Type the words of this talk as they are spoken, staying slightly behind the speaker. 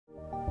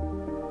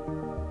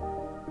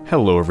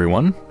Hello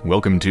everyone,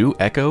 welcome to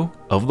Echo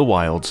of the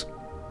Wilds.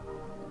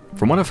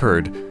 From what I've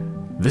heard,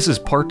 this is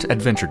part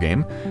adventure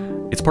game,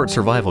 it's part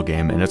survival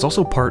game, and it's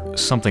also part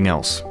something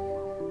else.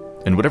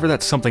 And whatever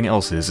that something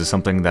else is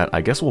something that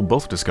I guess we'll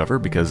both discover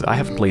because I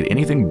haven't played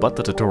anything but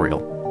the tutorial.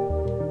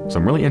 So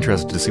I'm really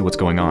interested to see what's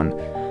going on.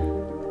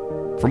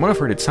 From what I've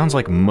heard, it sounds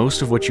like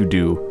most of what you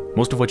do,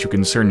 most of what you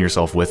concern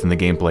yourself with in the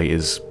gameplay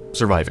is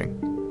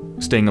surviving.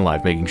 Staying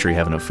alive, making sure you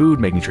have enough food,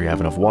 making sure you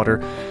have enough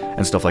water,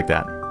 and stuff like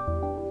that.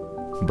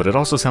 But it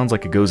also sounds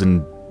like it goes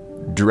in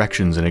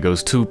directions and it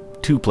goes to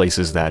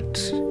places that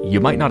you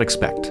might not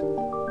expect.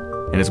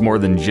 And it's more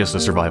than just a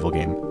survival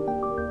game.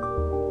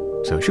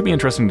 So it should be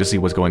interesting to see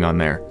what's going on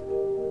there.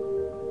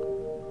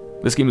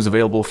 This game is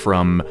available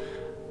from,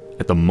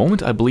 at the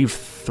moment, I believe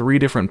 3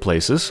 different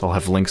places. I'll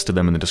have links to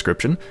them in the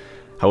description.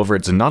 However,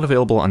 it's not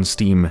available on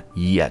Steam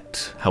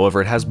yet. However,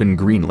 it has been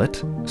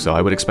greenlit, so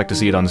I would expect to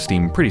see it on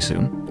Steam pretty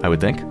soon, I would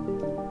think.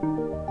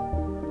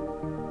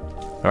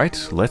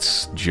 Alright,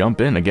 let's jump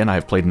in. Again,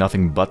 I've played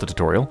nothing but the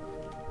tutorial,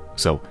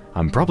 so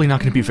I'm probably not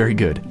going to be very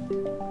good.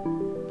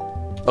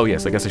 Oh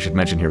yes, I guess I should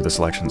mention here the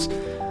selections.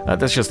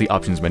 That's just the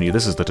options menu.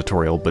 This is the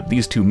tutorial, but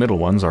these 2 middle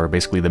ones are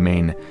basically the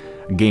main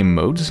game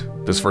modes.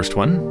 This first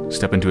one,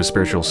 step into a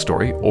spiritual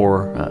story,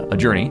 or a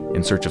journey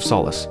in search of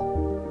solace.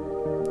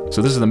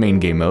 So this is the main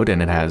game mode,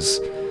 and it has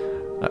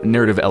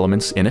narrative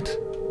elements in it,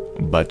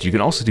 but you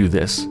can also do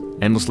this,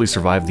 endlessly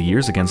survive the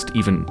years against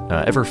even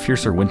ever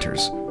fiercer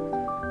winters,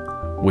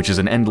 which is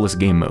an endless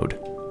game mode.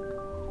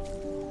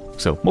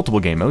 So, multiple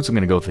game modes. I'm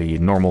going to go with the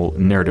normal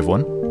narrative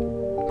one.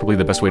 Probably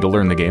the best way to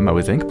learn the game, I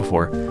would think,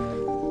 before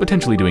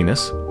potentially doing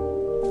this.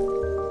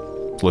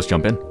 So let's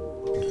jump in.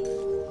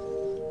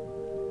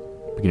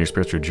 Begin your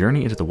spiritual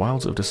journey into the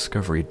wilds of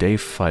discovery, day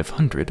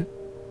 500.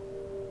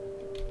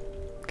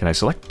 Can I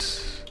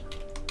select?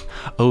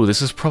 Oh,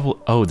 this is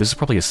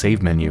probably a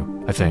save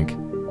menu, I think.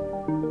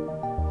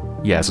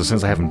 Yeah, so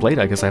since I haven't played,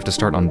 I guess I have to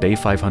start on day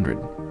 500.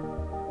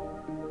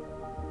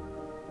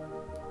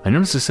 I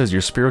notice it says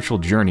your spiritual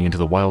journey into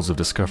the wilds of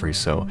discovery,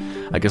 so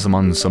I guess I'm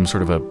on some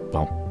sort of a,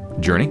 well,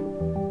 journey?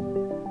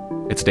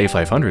 It's day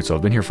 500, so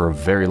I've been here for a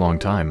very long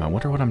time. I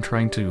wonder what I'm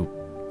trying to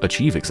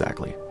achieve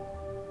exactly.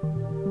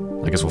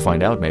 I guess we'll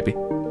find out, maybe.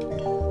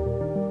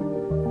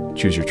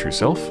 Choose your true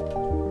self.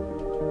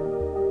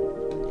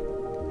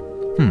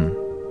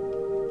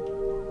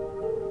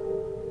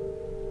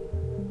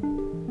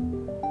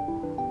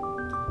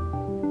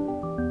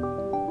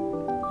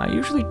 I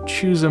usually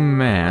choose a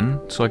man,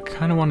 so I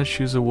kind of want to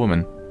choose a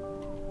woman.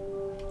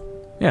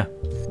 Yeah.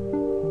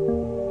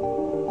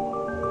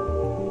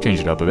 Change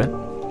it up a bit.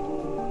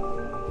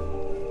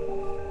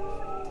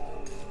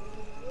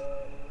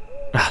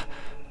 Ah,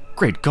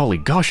 great golly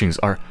goshings,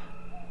 are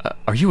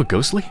you a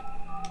ghostly?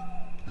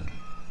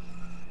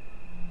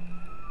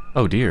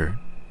 Oh dear,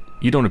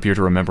 you don't appear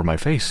to remember my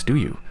face, do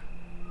you?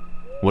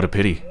 What a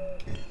pity.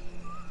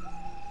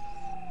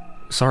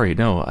 Sorry,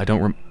 no, I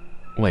don't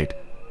wait.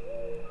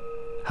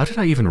 How did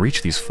I even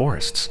reach these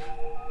forests?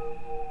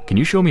 Can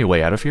you show me a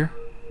way out of here?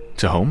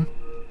 To home?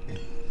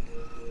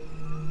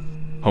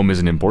 Home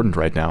isn't important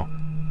right now.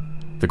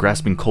 The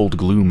grasping cold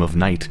gloom of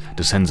night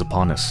descends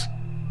upon us.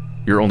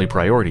 Your only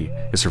priority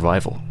is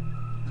survival.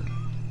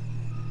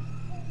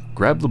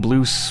 Grab the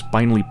blue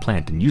spinely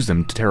plant and use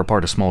them to tear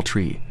apart a small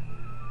tree.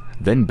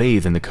 Then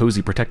bathe in the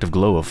cozy protective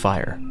glow of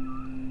fire.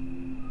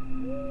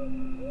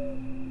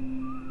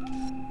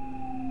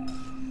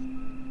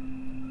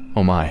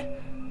 Oh my.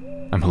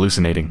 I'm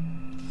hallucinating.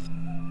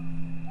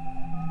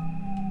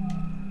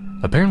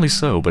 Apparently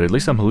so, but at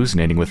least I'm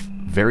hallucinating with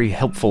very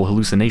helpful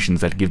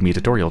hallucinations that give me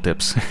tutorial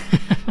tips.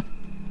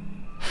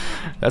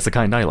 That's the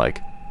kind I like.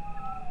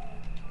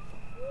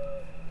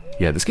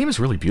 Yeah, this game is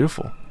really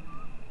beautiful.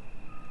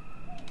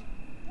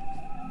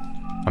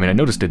 I mean, I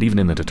noticed it even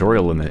in the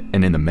tutorial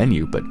and in the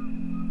menu, but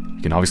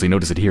you can obviously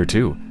notice it here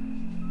too.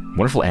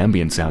 Wonderful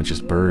ambient sounds,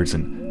 just birds,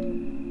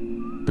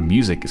 and the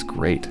music is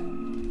great.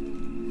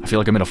 I feel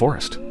like I'm in a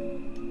forest.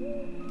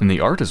 And the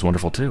art is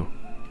wonderful too.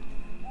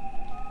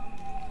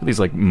 These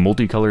like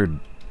multicolored,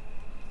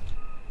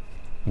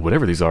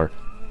 whatever these are.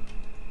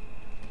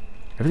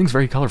 Everything's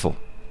very colorful.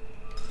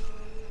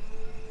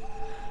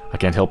 I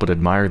can't help but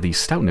admire the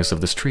stoutness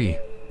of this tree.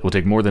 It will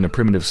take more than a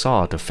primitive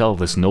saw to fell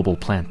this noble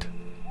plant.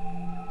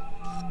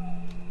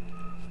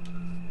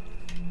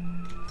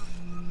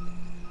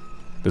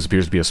 This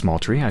appears to be a small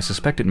tree. I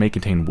suspect it may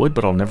contain wood,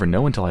 but I'll never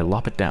know until I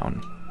lop it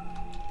down.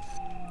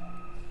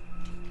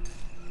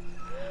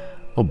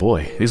 Oh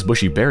boy, these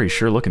bushy berries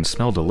sure look and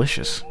smell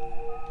delicious.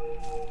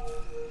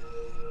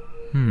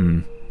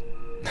 I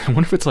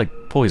wonder if it's like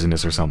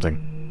poisonous or something.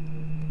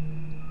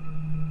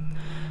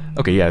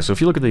 Okay, yeah, so if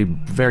you look at the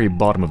very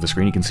bottom of the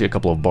screen, you can see a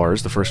couple of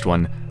bars. The first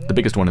one, the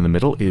biggest one in the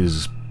middle,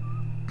 is...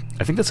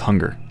 I think that's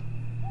hunger.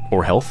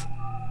 Or health.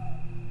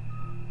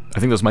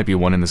 I think those might be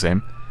one and the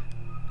same.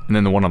 And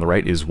then the one on the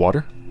right is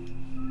water.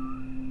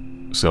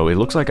 So it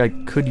looks like I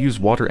could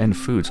use water and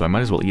food, so I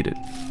might as well eat it.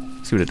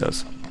 See what it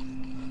does.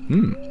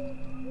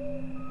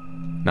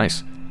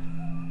 Nice.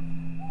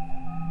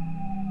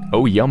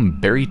 Oh, yum,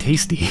 very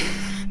tasty.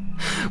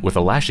 with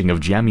a lashing of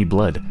jammy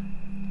blood.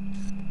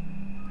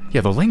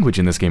 Yeah, the language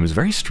in this game is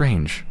very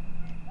strange.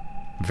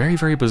 Very,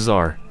 very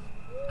bizarre.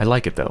 I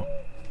like it, though.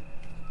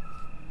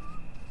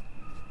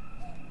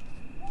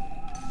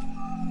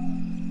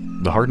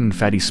 The hardened,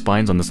 fatty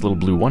spines on this little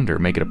blue wonder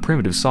make it a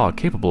primitive saw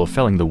capable of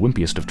felling the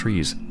wimpiest of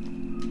trees.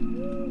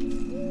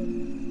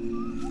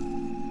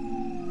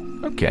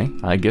 Okay,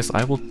 I guess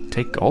I will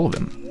take all of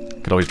them.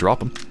 Could always drop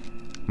them.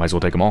 Might as well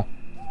take them all.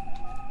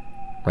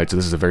 Right, so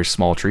this is a very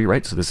small tree,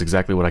 right? So this is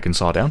exactly what I can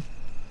saw down.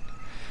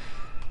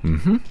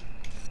 Mm-hmm.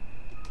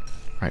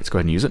 Alright, let's go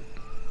ahead and use it.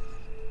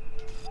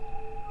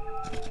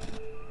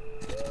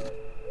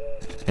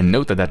 And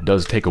note that that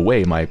does take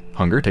away my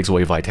hunger, takes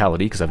away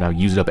vitality, because I've now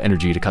used up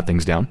energy to cut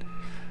things down.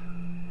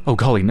 Oh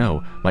golly,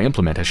 no. My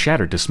implement has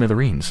shattered to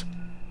smithereens.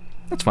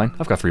 That's fine,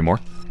 I've got 3 more.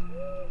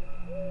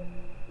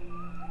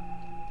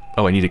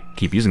 Oh, I need to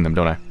keep using them,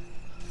 don't I?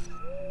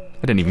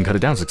 I didn't even cut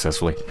it down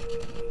successfully.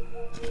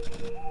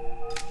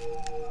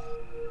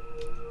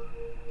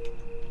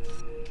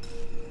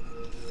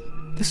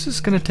 This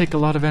is gonna take a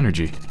lot of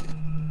energy.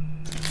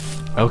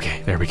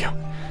 Okay, there we go.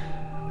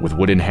 With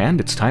wood in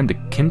hand, it's time to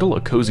kindle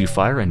a cozy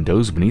fire and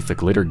doze beneath the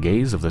glitter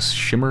gaze of the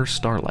shimmer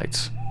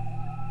starlights.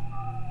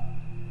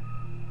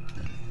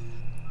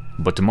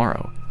 But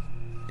tomorrow,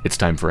 it's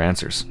time for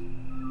answers.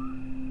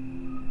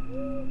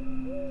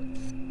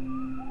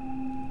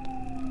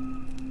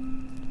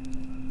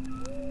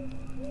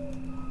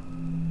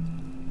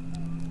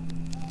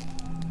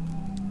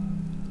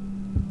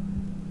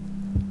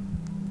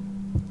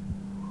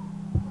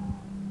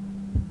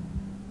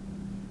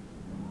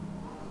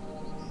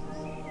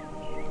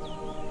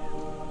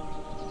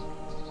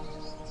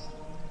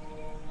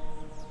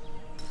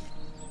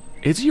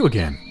 It's you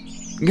again.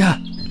 Gah!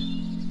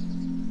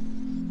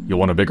 You'll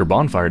want a bigger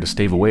bonfire to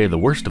stave away the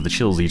worst of the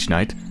chills each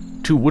night.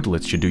 2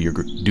 woodlets should do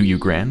you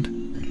grand.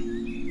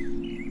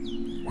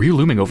 Were you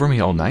looming over me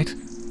all night?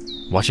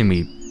 Watching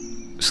me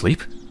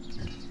sleep?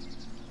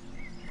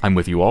 I'm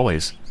with you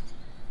always.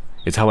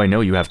 It's how I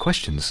know you have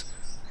questions,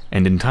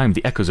 and in time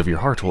the echoes of your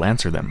heart will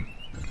answer them.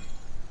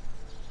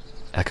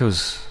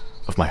 Echoes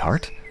of my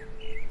heart?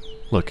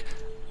 Look,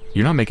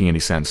 you're not making any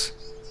sense.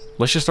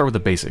 Let's just start with the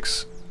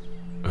basics.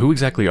 Who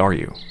exactly are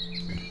you?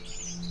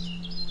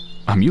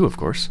 I'm you, of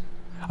course.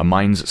 A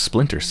mind's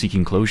splinter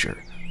seeking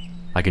closure.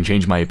 I can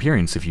change my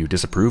appearance if you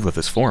disapprove of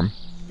this form.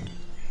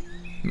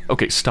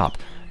 Okay, stop.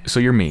 So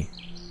you're me.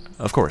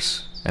 Of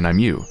course. And I'm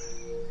you.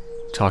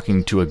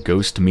 Talking to a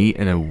ghost me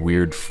in a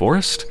weird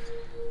forest?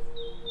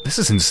 This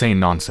is insane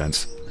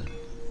nonsense.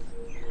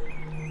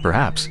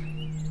 Perhaps.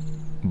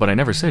 But I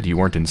never said you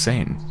weren't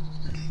insane.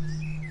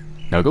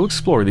 Now go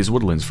explore these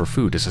woodlands for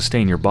food to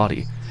sustain your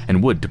body,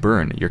 and wood to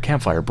burn your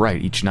campfire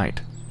bright each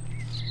night.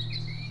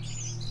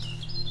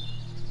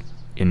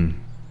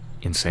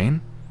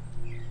 Insane?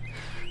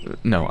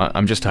 No,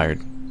 I'm just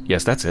tired.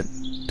 Yes, that's it.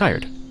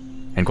 Tired.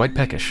 And quite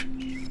peckish.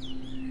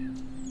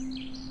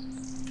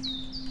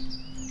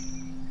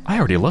 I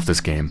already love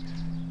this game.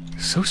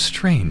 So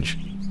strange.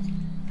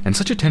 And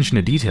such attention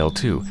to detail,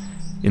 too.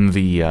 In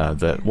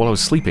while I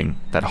was sleeping,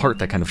 that heart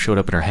that kind of showed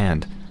up in her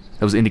hand,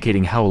 that was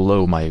indicating how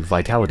low my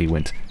vitality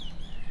went.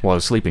 While I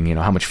was sleeping, you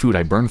know, how much food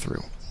I burned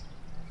through.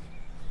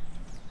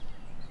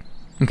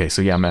 Okay,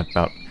 so yeah, I'm at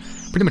about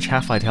pretty much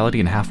half vitality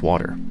and half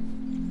water.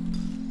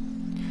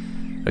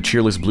 A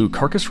cheerless blue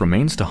carcass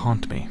remains to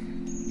haunt me.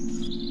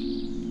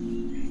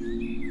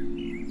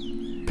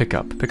 Pick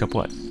up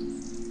what?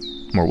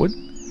 More wood?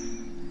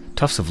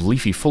 Tufts of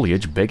leafy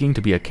foliage begging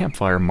to be a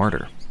campfire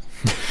martyr.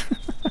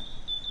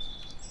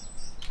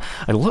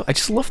 I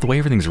just love the way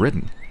everything's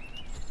written.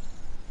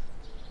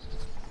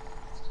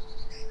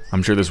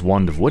 I'm sure this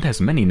wand of wood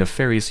has many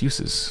nefarious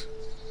uses.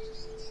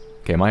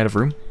 Okay, am I out of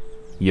room?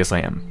 Yes, I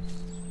am.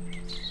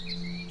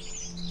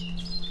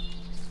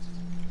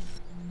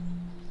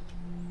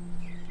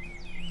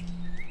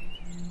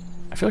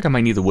 I feel like I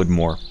might need the wood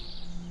more.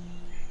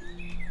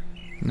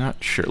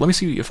 Not sure. Let me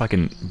see if I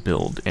can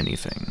build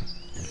anything.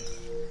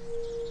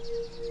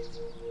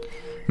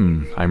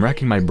 I'm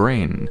racking my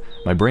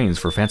brains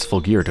for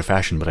fanciful gear to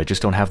fashion, but I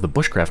just don't have the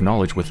bushcraft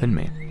knowledge within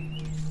me.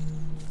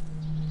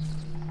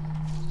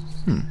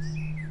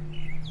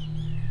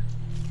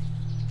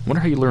 Wonder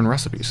how you learn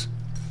recipes.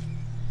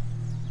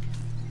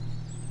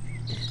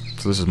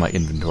 So this is my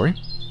inventory.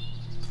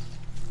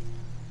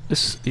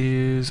 This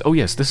is... oh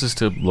yes, this is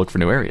to look for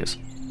new areas.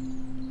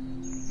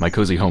 My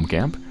cozy home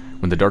camp.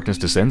 When the darkness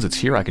descends, it's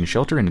here I can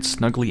shelter in its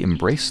snugly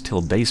embrace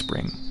till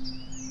dayspring.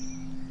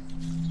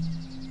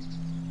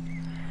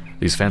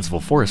 These fanciful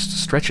forests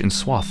stretch in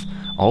swath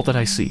all that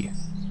I see.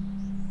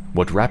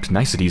 What rapt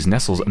niceties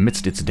nestles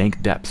amidst its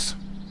dank depths.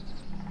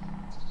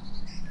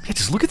 Yeah,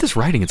 just look at this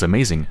writing, it's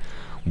amazing.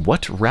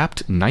 What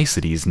rapt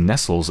niceties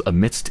nestles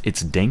amidst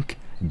its dank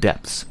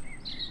depths.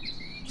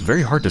 It's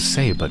very hard to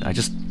say, but I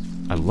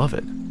love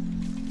it.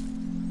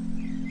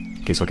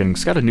 Okay, so I can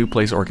scout a new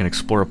place, or I can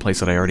explore a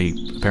place that I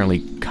already apparently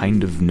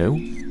kind of know.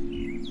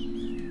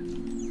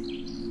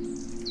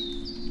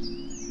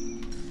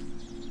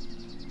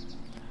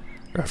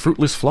 A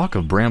fruitless flock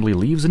of brambly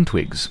leaves and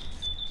twigs.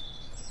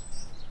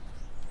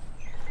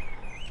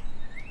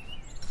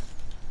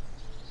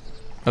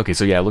 Okay,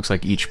 so yeah, it looks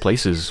like each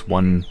place is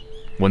one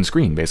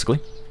screen, basically.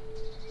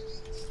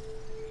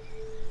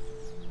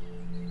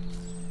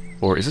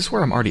 Or is this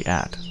where I'm already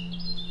at?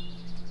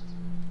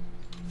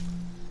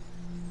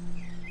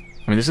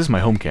 I mean, this is my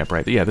home camp,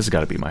 right? Yeah, this has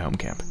got to be my home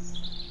camp.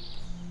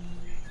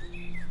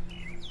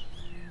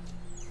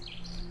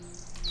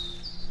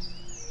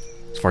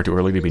 It's far too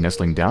early to be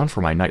nestling down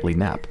for my nightly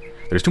nap.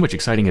 There's too much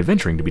exciting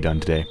adventuring to be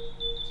done today.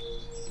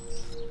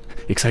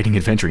 Exciting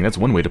adventuring, that's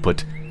one way to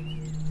put...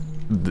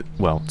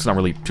 well, it's not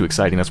really too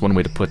exciting. That's one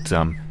way to put,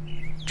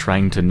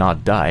 trying to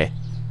not die.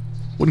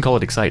 Wouldn't call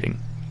it exciting.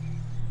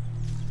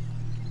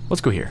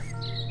 Let's go here.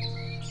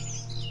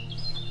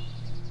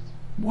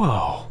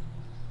 Whoa.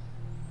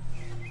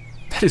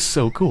 That is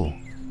so cool.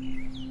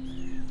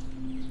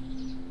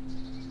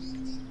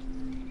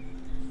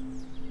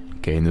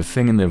 Okay, and the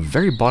thing in the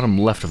very bottom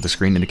left of the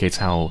screen indicates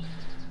how,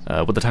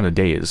 what the time of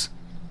day is.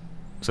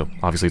 So,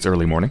 obviously it's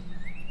early morning.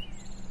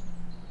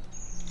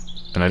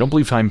 And I don't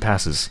believe time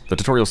passes. The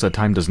tutorial said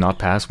time does not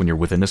pass when you're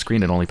within a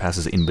screen, it only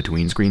passes in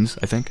between screens,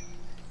 I think.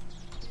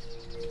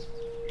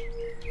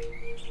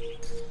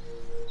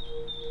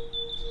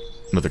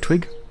 Another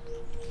twig.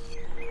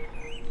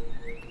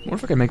 I wonder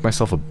if I can make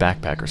myself a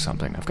backpack or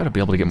something. I've got to be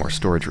able to get more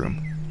storage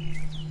room.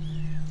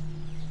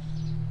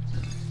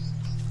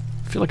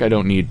 I feel like I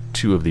don't need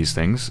 2 of these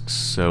things,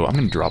 so I'm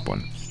going to drop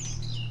one.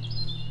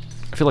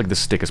 I feel like this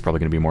stick is probably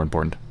going to be more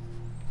important.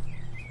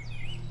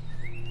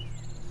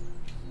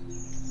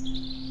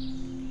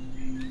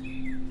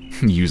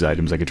 Use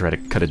items, I could try to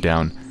cut it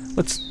down.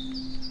 Let's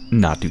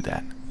not do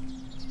that.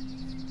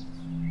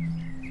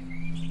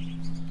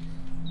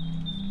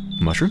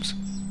 Mushrooms?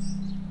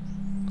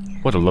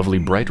 What a lovely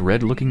bright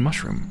red looking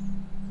mushroom.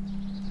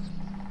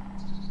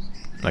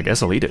 I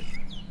guess I'll eat it.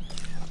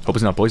 Hope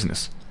it's not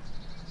poisonous.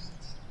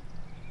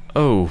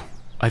 Oh,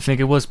 I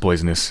think it was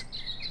poisonous.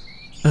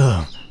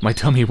 Ugh, my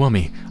tummy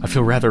wummy. I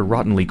feel rather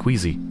rottenly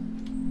queasy.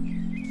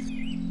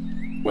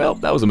 Well,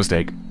 that was a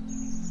mistake.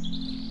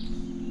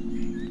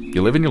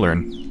 You live and you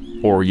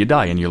learn. Or you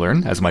die and you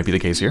learn, as might be the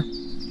case here.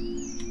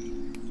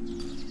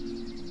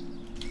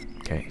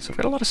 Okay, so I've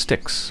got a lot of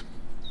sticks.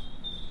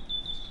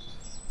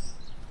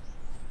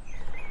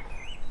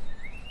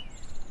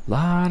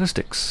 Lot of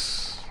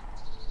sticks.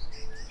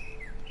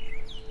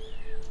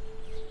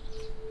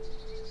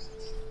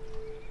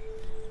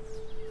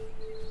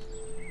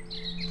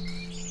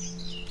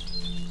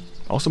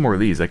 Also more of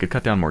these. I could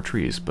cut down more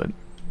trees, but...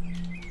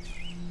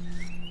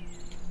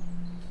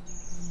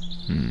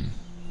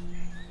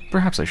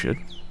 perhaps I should.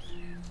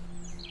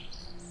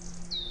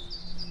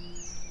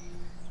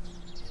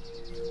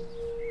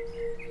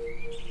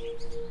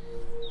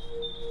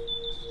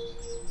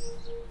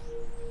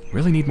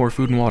 Really need more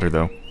food and water,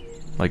 though.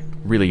 Like,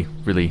 really,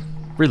 really,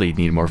 really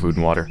need more food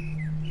and water.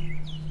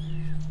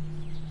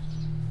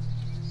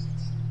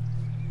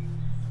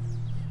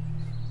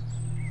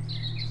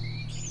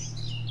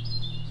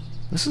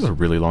 This is a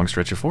really long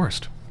stretch of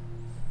forest.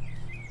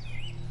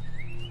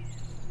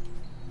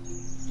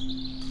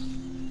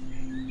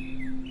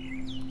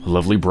 A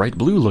lovely bright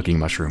blue looking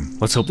mushroom.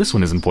 Let's hope this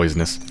one isn't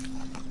poisonous.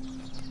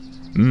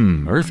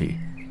 Earthy,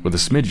 with a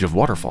smidge of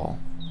waterfall.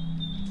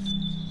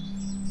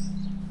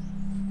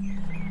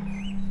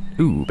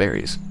 Ooh,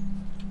 berries.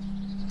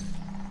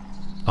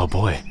 Oh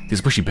boy,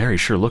 these bushy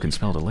berries sure look and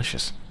smell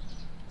delicious.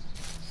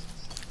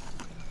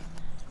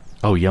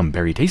 Oh yum,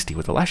 berry tasty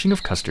with a lashing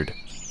of custard.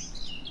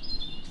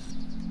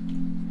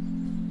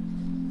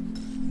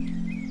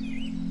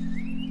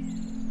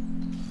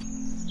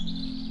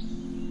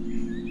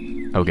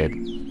 Okay,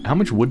 how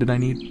much wood did I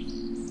need?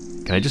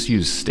 Can I just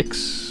use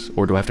sticks,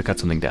 or do I have to cut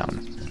something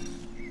down?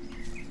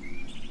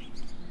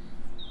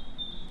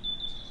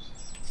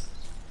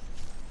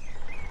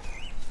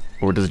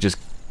 Or does it just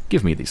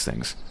give me these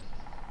things?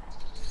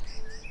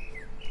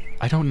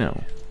 I don't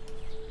know.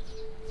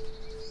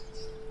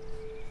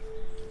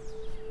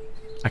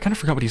 I kind of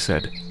forgot what he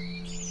said.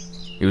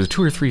 It was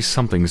 2 or 3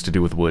 somethings to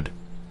do with wood.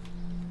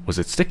 Was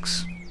it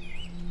sticks?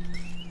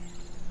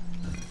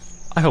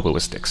 I hope it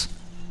was sticks.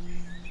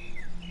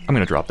 I'm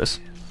gonna drop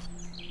this.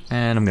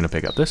 And I'm gonna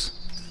pick up this.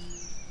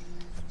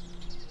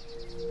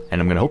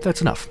 And I'm gonna hope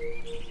that's enough.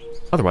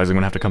 Otherwise I'm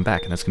gonna have to come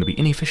back, and that's gonna be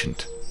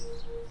inefficient.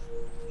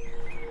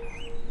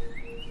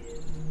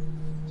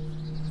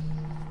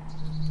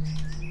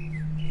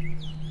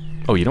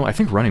 Oh, you know, I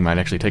think running might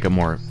actually take up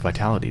more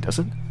vitality, does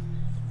it?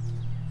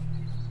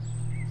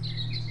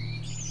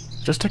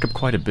 Just take up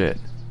quite a bit.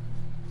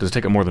 Does it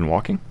take up more than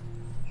walking?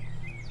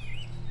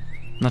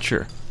 Not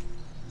sure.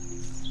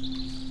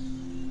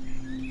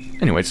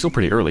 Anyway, it's still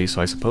pretty early, so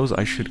I suppose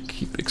I should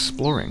keep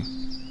exploring.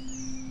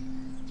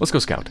 Let's go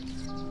scout.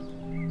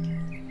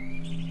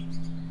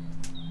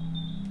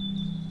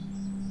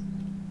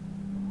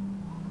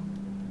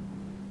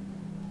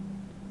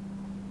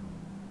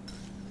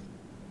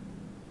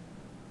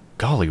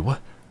 Golly, what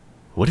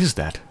is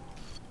that?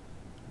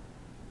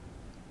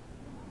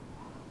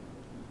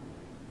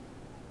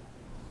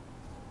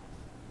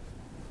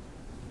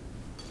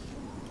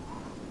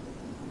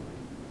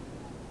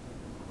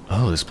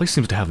 Oh, this place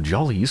seems to have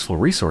jolly useful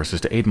resources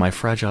to aid my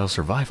fragile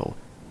survival.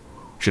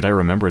 Should I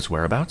remember its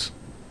whereabouts?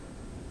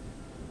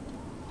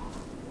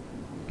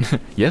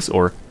 Yes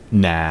or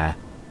nah?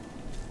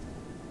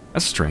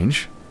 That's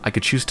strange. I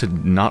could choose to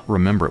not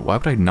remember it. Why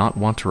would I not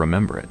want to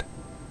remember it?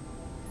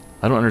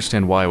 I don't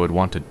understand why I would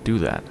want to do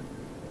that.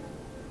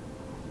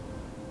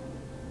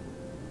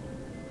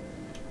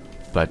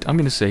 But I'm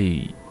going to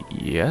say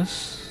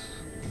yes.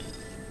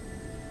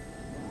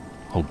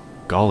 Oh,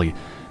 golly.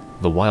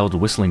 The wild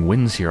whistling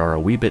winds here are a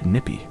wee bit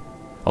nippy.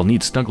 I'll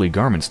need snuggly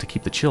garments to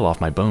keep the chill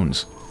off my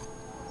bones.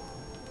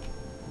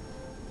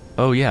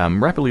 Oh yeah,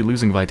 I'm rapidly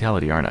losing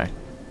vitality, aren't I?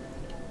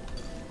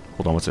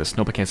 Hold on, what's this?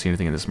 Nope, I can't see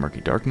anything in this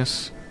murky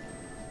darkness.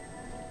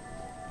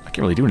 I can't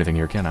really do anything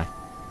here, can I?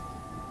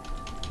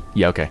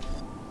 Yeah, okay.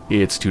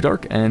 It's too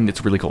dark, and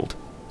it's really cold.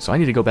 So I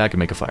need to go back and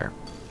make a fire.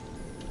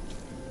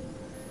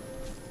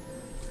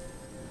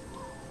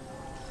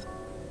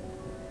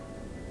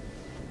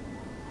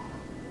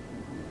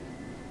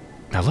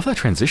 I love that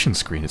transition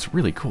screen, it's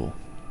really cool.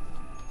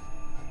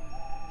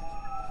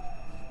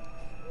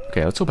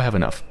 Okay, let's hope I have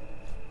enough.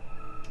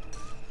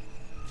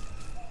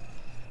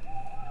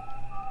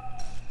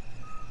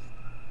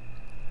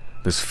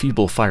 This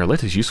feeble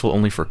firelit is useful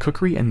only for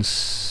cookery and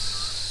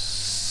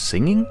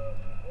singing?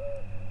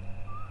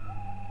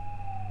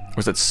 Or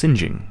is that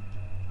singeing?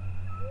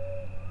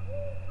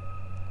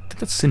 I think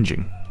that's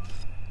singeing.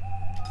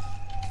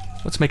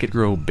 Let's make it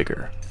grow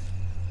bigger.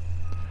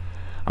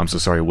 I'm so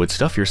sorry, wood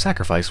stuff, your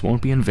sacrifice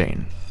won't be in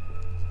vain.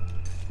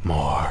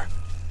 More.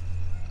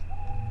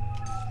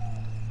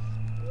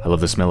 I love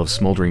the smell of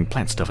smoldering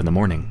plant stuff in the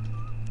morning.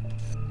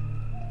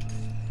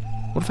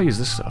 What if I use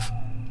this stuff?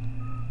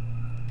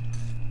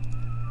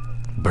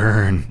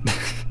 Burn.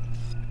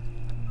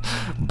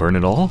 Burn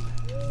it all?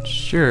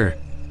 Sure.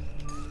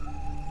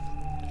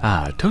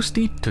 Ah,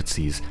 toasty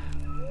tootsies.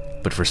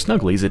 But for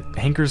snugglies, it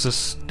hankers a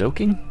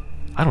stoking?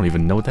 I don't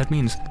even know what that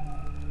means.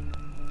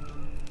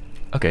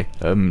 Okay,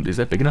 is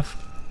that big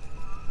enough?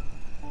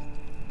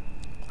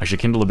 I should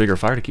kindle a bigger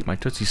fire to keep my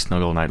tootsies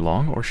snug all night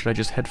long, or should I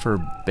just head for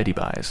Betty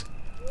Buys?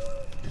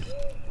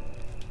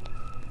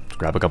 Let's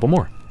grab a couple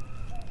more.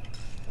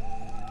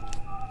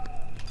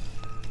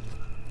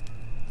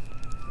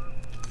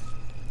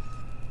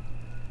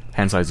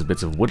 Hand-sized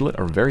bits of woodlet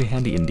are very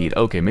handy indeed.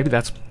 Okay, maybe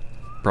that's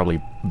probably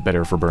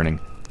better for burning.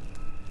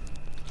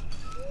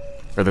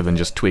 Rather than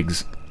just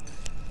twigs.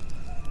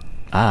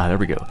 Ah, there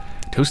we go.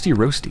 Toasty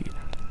roasty.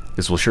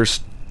 This will sure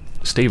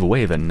stave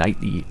away the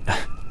nightly...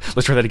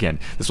 Let's try that again.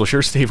 This will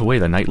sure stave away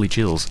the nightly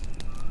chills.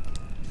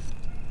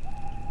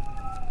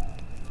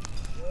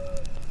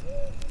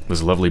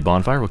 This lovely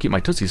bonfire will keep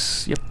my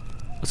tootsies... Yep,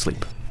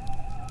 asleep.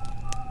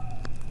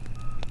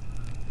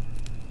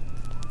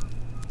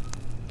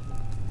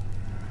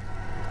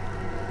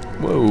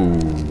 Whoa.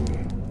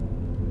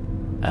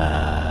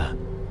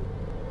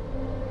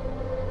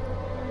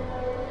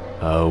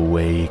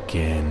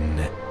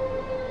 Awaken.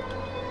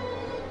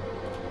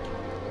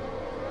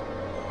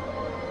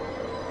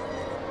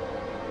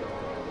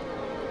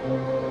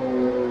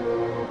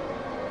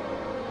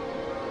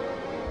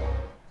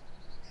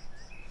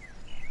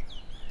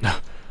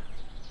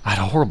 I had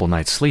a horrible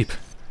night's sleep.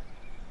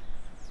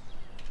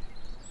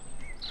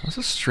 That's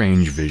a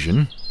strange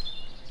vision.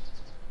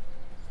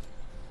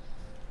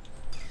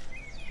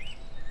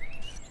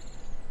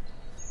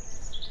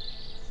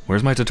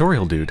 Where's my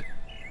tutorial dude?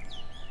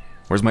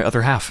 Where's my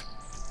other half?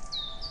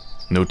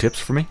 No tips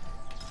for me?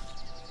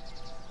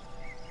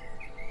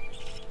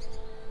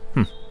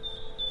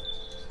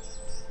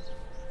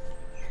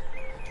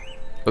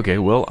 Okay,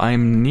 well,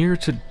 I'm near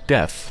to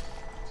death.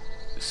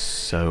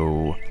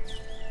 So...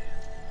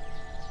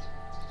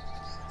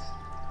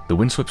 The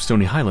windswept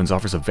stony highlands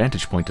offers a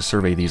vantage point to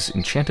survey these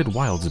enchanted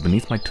wilds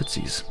beneath my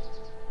tootsies.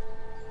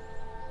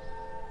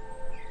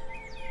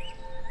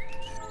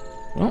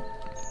 Well,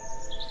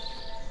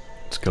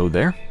 let's go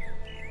there,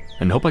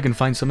 and hope I can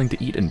find something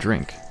to eat and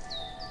drink.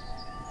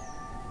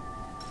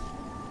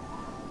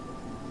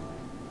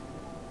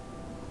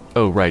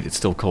 Oh, right, it's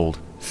still cold.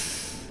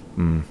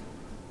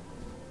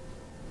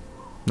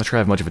 Not sure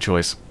I have much of a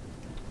choice.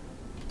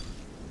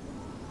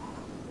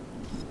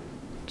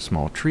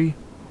 Small tree.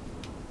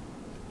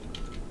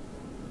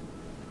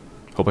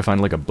 Hope I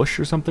find like a bush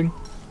or something.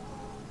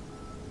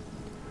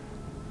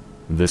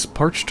 This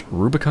parched,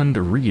 rubicund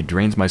reed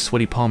drains my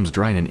sweaty palms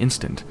dry in an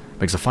instant.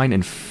 Makes a fine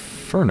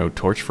inferno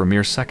torch for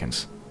mere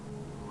seconds.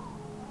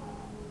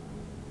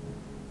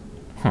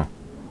 Huh.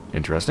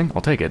 Interesting.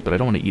 I'll take it, but I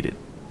don't want to eat it.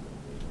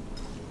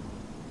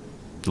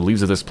 The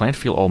leaves of this plant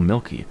feel all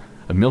milky.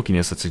 A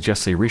milkiness that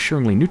suggests a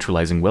reassuringly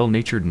neutralizing,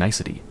 well-natured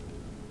nicety.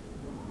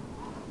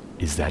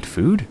 Is that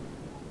food?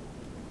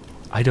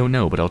 I don't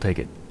know, but I'll take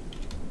it.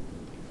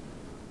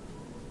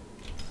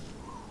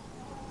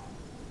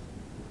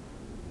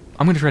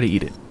 I'm gonna try to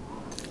eat it.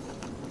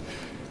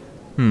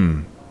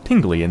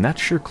 Tingly, and that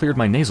sure cleared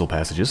my nasal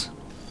passages.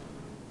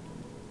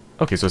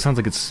 Okay, so it sounds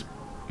like it's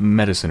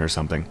medicine or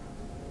something.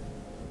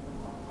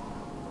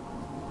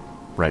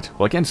 Right,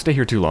 well I can't stay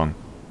here too long.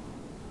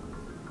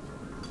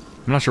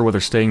 I'm not sure whether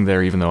staying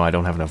there, even though I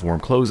don't have enough warm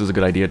clothes, is a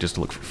good idea just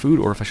to look for food,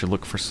 or if I should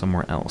look for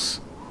somewhere else.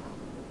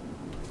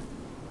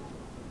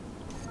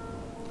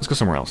 Let's go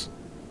somewhere else.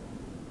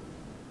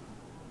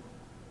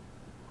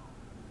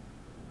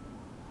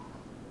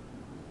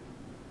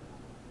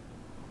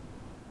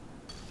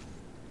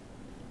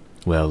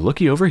 Well,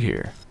 looky over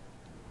here.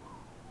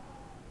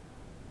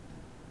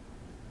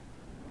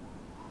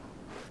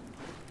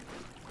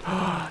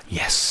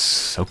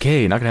 Yes!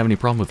 Okay, not gonna have any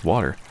problem with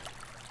water.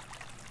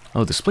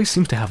 Oh, this place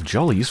seems to have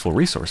jolly useful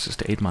resources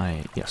to aid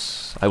my...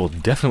 Yes, I will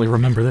definitely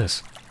remember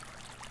this.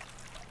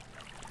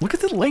 Look at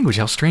the language,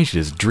 how strange it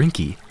is.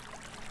 Drinky.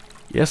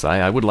 Yes,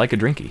 I would like a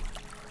drinky.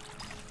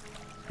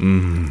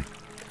 Mmm.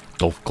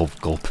 Gulp,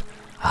 gulp, gulp.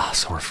 Ah,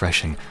 so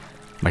refreshing.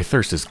 My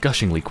thirst is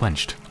gushingly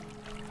quenched.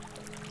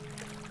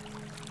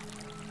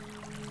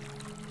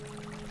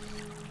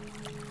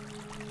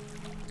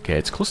 Okay,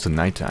 it's close to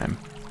nighttime.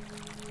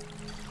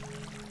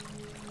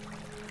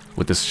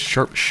 With this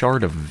sharp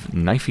shard of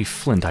knifey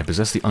flint, I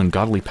possess the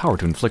ungodly power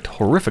to inflict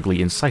horrifically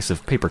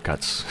incisive paper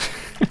cuts.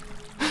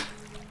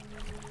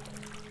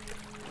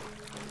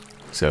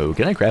 So,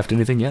 can I craft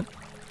anything yet?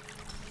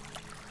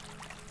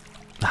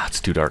 Ah,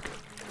 it's too dark.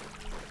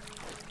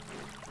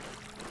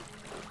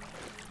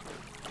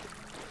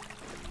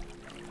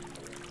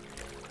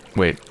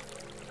 Wait.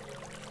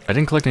 I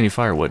didn't collect any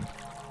firewood.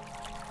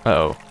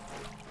 Uh-oh.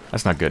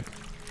 That's not good.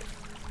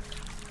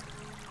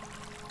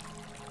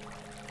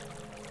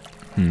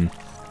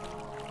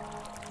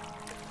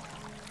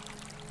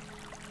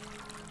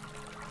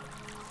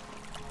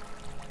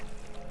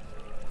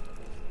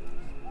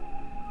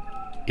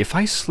 If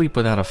I sleep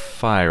without a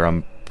fire,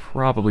 I'm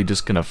probably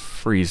just gonna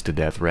freeze to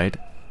death, right?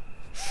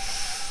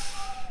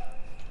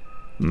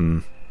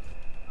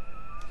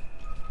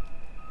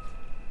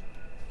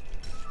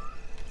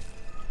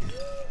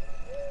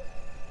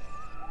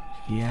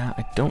 Yeah,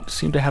 I don't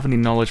seem to have any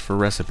knowledge for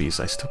recipes.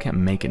 I still can't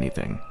make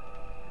anything.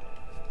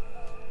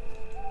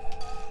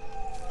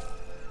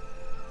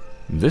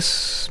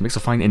 This makes a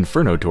fine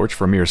inferno torch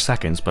for mere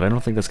seconds, but I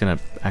don't think that's gonna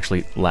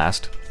actually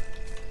last.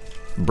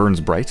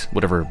 Burns bright,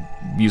 whatever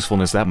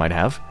usefulness that might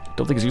have.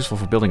 Don't think it's useful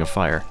for building a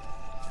fire.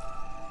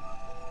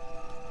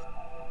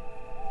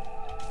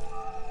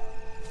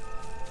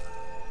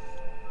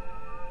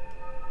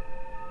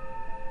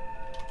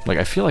 Like,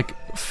 I feel like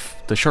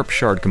the sharp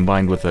shard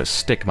combined with a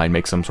stick might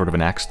make some sort of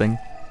an axe thing.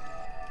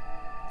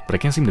 But I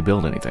can't seem to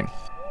build anything.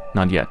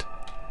 Not yet.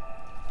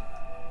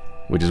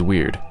 Which is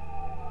weird.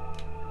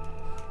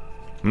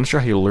 I'm not sure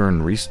how you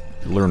learn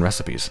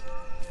recipes.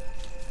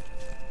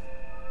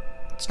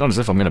 It's not as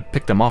if I'm gonna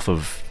pick them off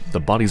of the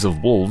bodies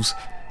of wolves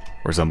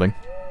or something.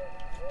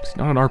 It's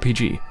not an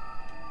RPG.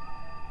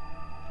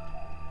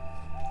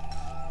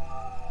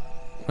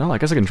 Well, I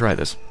guess I can try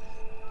this.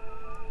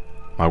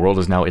 My world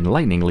is now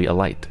enlighteningly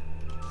alight.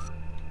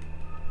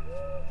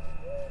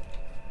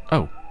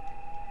 Oh.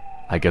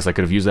 I guess I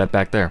could have used that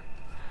back there.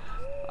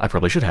 I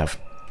probably should have.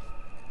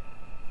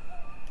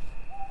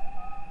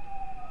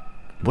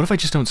 What if I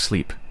just don't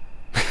sleep?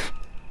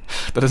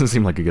 That doesn't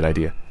seem like a good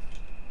idea.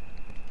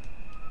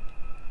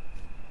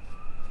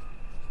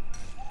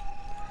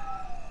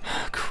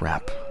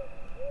 Crap.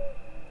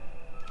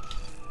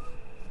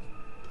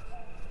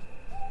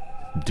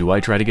 Do I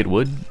try to get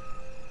wood?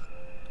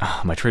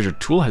 Ah, my treasure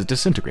tool has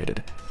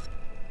disintegrated.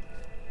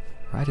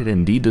 Right, it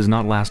indeed does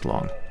not last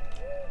long.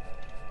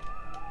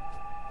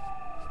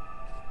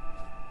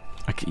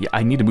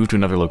 I need to move to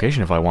another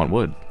location if I want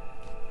wood.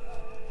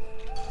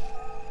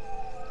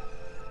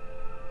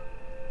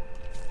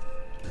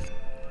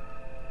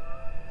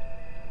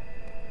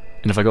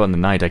 And if I go out in the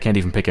night, I can't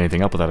even pick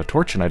anything up without a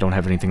torch, and I don't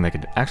have anything that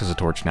could act as a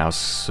torch now,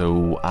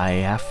 so I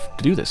have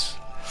to do this.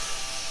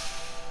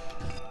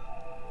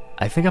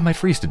 I think I might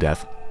freeze to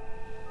death.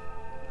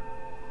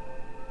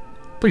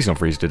 Please don't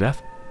freeze to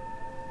death.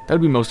 That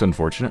would be most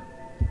unfortunate.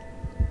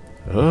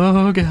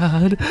 Oh,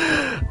 God.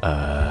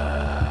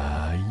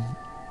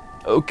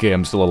 Okay,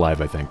 I'm still alive,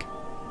 I think.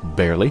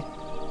 Barely.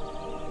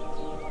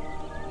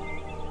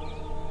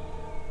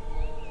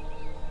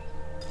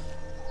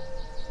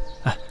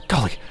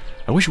 Golly,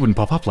 I wish it wouldn't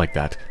pop up like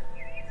that.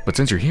 But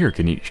since you're here,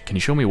 can you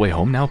show me a way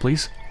home now,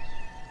 please?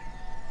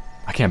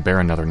 I can't bear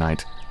another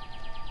night.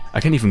 I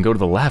can't even go to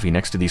the lavvy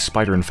next to these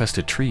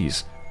spider-infested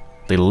trees.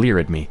 They leer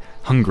at me,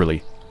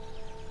 hungrily.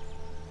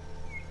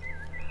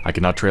 I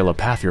cannot trail a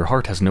path your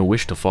heart has no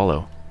wish to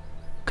follow.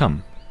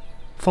 Come,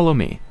 follow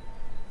me.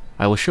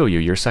 I will show you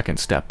your second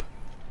step.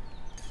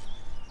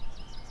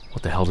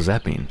 What the hell does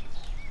that mean?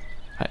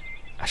 I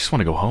just want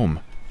to go home.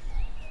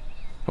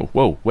 Oh,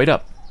 whoa, wait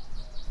up.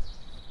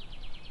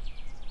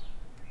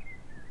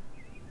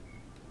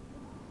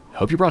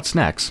 Hope you brought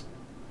snacks.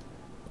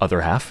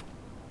 Other half.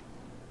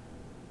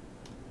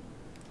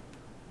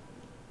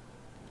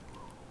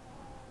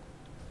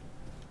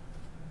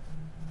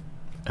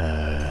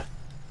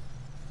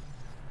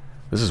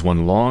 This is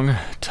one long,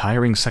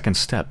 tiring second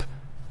step.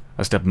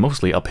 A step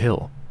mostly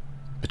uphill.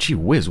 But gee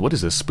whiz, what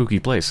is this spooky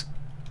place?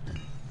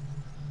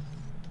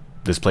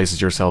 This place is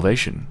your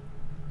salvation.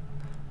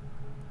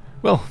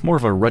 Well, more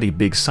of a ruddy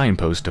big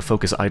signpost to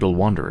focus idle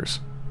wanderers.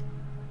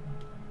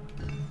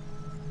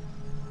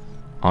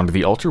 Onto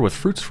the altar with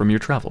fruits from your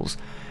travels,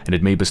 and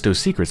it may bestow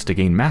secrets to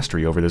gain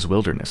mastery over this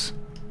wilderness.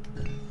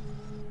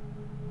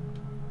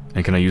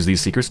 And can I use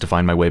these secrets to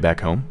find my way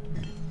back home?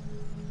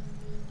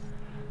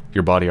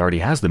 Your body already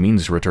has the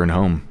means to return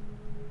home.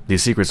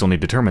 These secrets only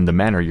determine the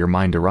manner your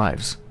mind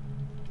arrives.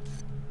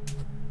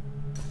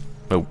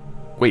 Oh,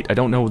 wait, I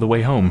don't know the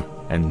way home.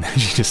 And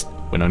she just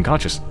went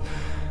unconscious.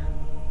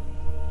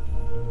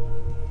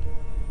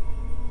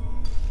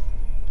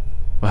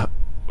 Well,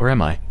 where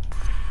am I?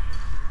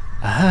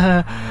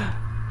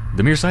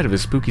 The mere sight of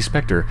this spooky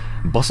specter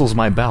bustles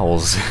my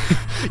bowels.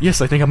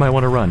 Yes, I think I might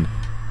want to run.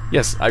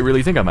 Yes, I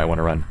really think I might want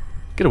to run.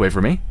 Get away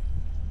from me.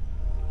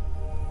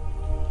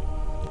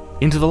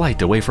 Into the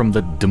light, away from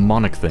the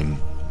demonic thing.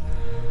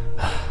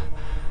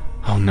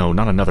 Oh no,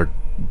 not another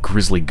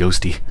grisly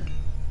ghosty.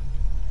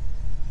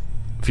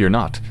 Fear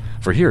not,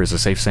 for here is a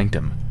safe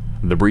sanctum,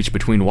 the breach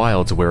between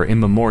wilds where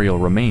immemorial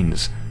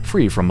remains,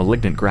 free from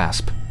malignant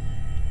grasp.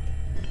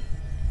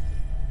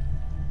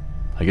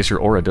 I guess your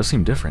aura does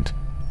seem different.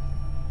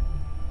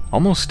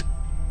 Almost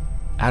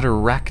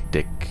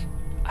ataraxic.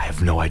 I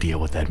have no idea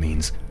what that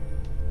means.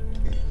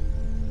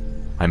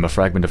 I am a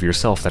fragment of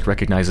yourself that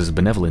recognizes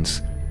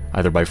benevolence,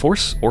 either by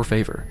force or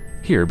favor.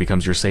 Here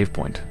becomes your save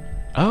point.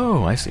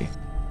 Oh, I see.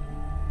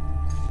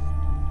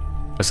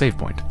 A save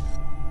point.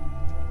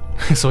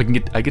 So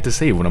I get to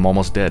save when I'm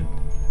almost dead.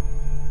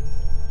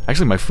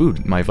 Actually,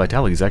 my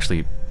vitality is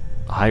actually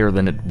higher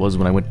than it was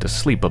when I went to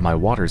sleep, but my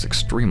water is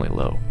extremely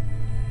low.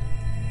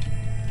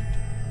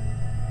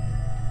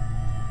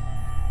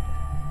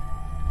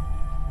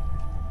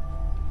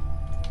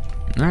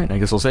 Alright, I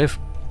guess I'll save.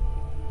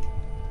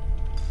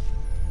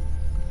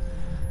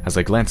 As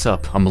I glance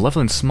up, a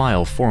malevolent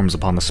smile forms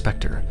upon the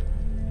specter.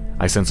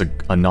 I sense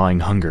a gnawing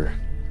hunger.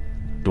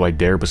 Do I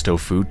dare bestow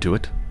food to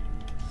it?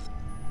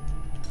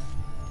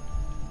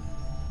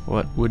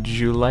 What would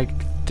you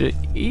like to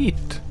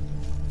eat?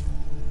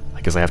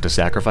 I guess I have to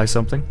sacrifice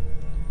something?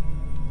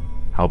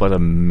 How about a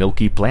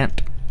milky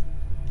plant?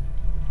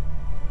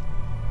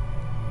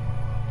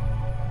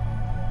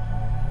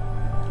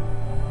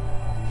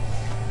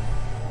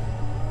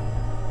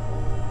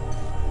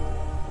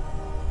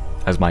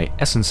 As my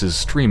essences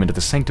stream into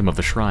the sanctum of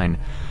the shrine,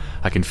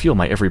 I can feel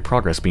my every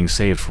progress being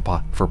saved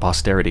for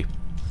posterity.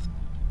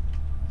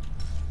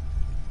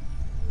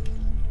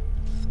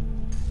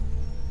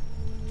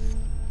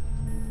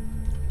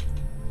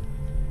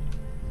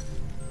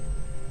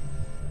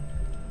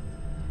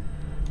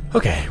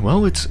 Okay,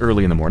 well, it's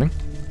early in the morning.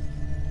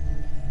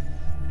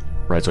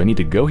 Right, so I need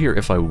to go here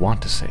if I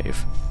want to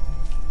save.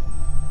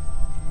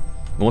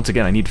 Once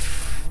again, I need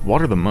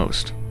water the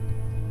most.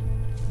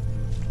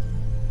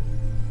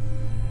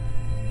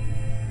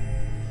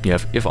 Yeah,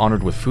 if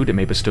honored with food, it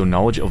may bestow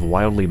knowledge of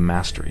wildly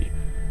mastery.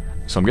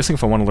 So I'm guessing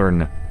if I want to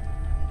learn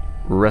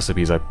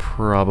recipes, I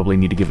probably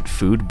need to give it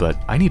food, but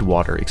I need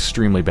water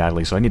extremely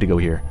badly, so I need to go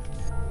here.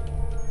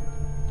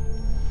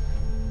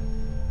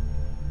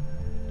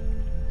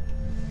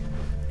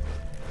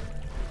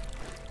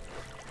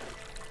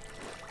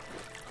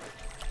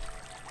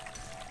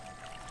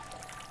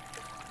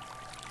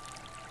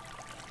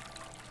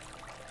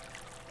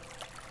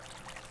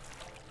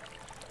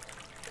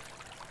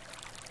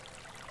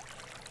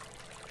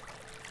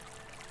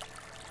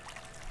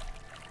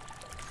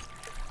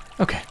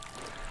 Okay.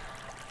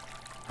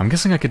 I'm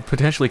guessing I could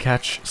potentially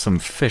catch some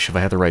fish if I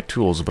had the right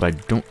tools, but I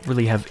don't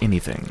really have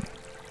anything.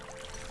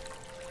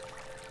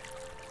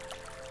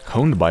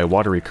 Honed by a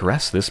watery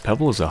caress, this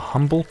pebble is a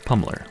humble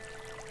pummeler.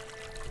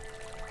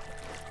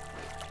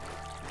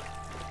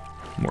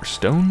 More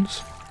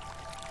stones.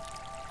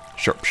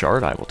 Sharp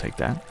shard, I will take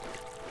that.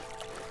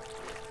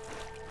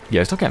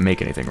 Yeah, I still can't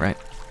make anything, right?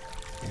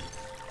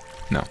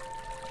 No.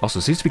 Also,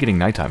 it seems to be getting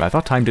nighttime. I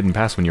thought time didn't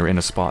pass when you were in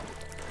a spot.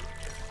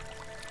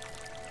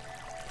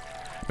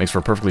 Makes for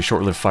a perfectly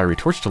short-lived fiery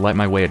torch to light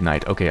my way at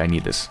night. Okay, I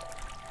need this.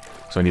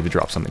 So I need to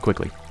drop something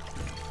quickly.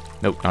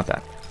 Nope, not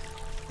that.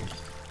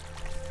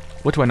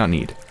 What do I not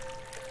need?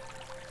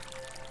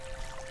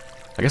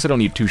 I guess I don't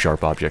need two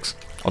sharp objects.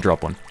 I'll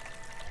drop one.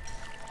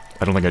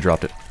 I don't think I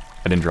dropped it.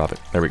 I didn't drop it.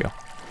 There we go.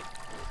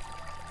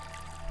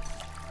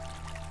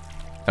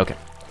 Okay.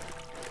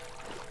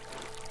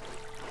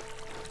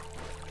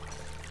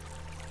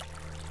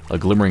 A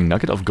glimmering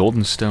nugget of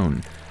golden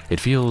stone. It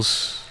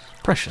feels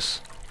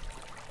precious.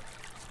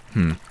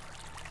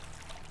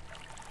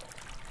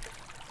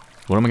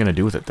 What am I going to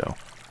do with it, though?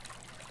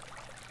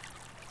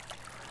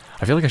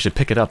 I feel like I should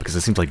pick it up because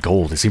it seems like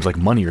gold. It seems like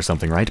money or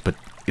something, right? But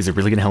is it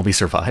really going to help me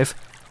survive?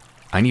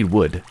 I need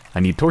wood.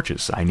 I need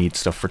torches. I need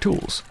stuff for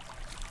tools.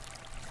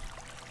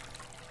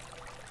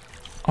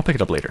 I'll pick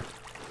it up later.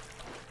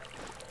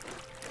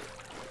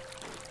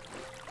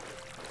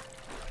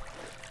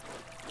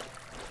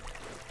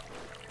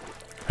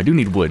 I do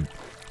need wood,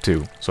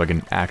 too, so I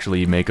can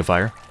actually make a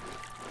fire.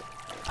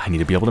 I need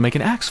to be able to make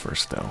an axe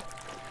first, though.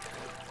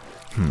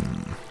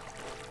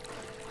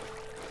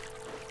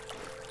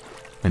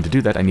 And to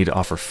do that, I need to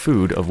offer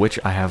food, of which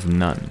I have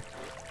none.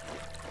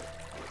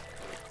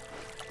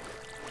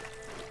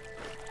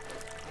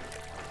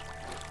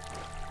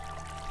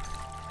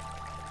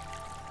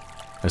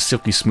 A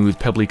silky smooth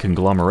pebbly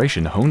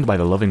conglomeration honed by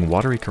the loving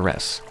watery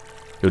caress.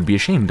 It would be a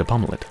shame to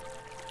pummel it.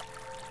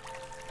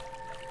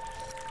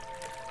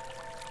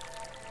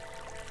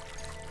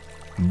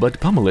 But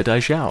pummel it I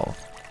shall.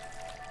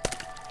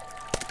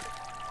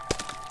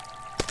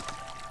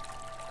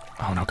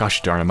 Oh no,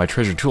 gosh darn it, my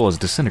treasure tool is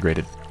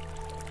disintegrated.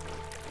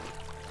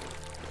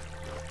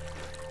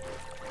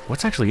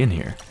 What's actually in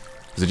here?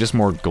 Is it just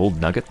more gold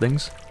nugget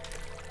things?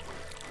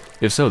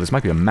 If so, this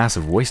might be a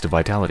massive waste of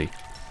vitality.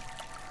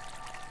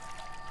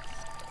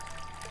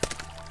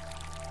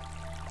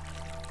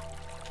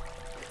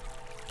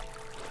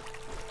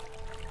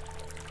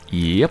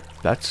 Yep,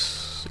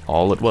 that's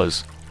all it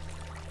was.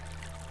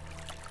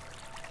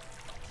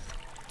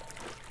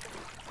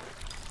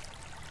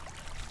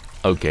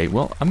 Okay,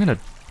 well, I'm gonna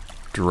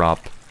drop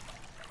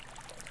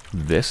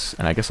this,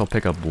 and I guess I'll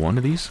pick up one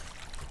of these.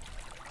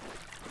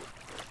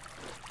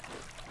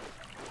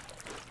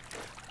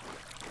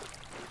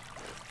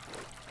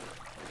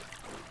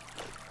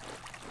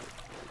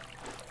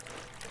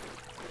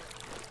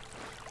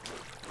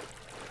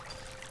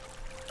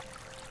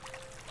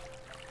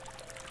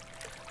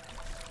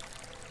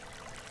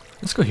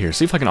 Let's go here,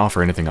 see if I can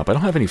offer anything up. I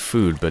don't have any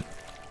food, but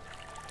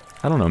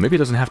I don't know, maybe it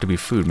doesn't have to be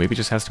food. Maybe it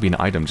just has to be an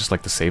item, just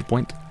like the save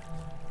point.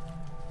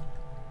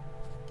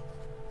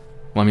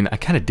 Well, I mean, I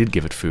kind of did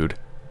give it food.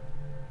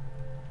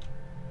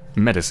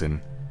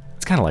 Medicine.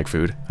 It's kind of like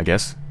food, I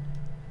guess.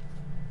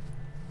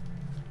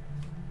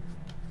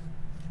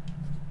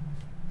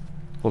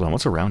 Hold on,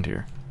 what's around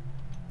here?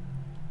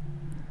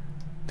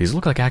 These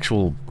look like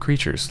actual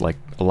creatures, like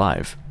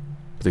alive.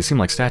 But they seem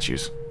like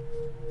statues.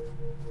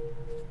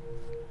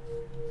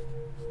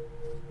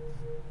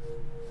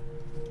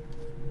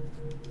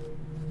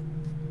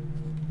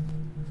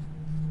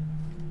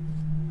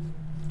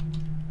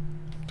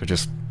 They're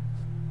just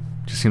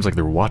seems like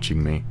they're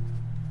watching me.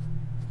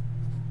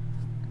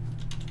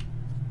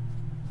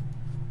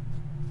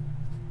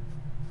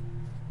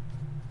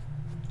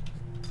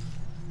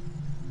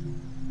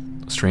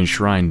 Strange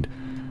shrine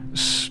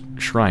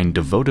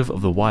devotive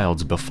of the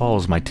wilds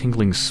befalls my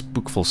tingling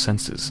spookful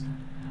senses.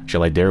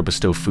 Shall I dare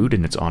bestow food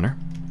in its honor?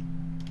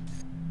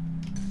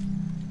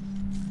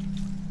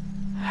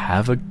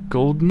 Have a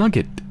gold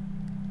nugget.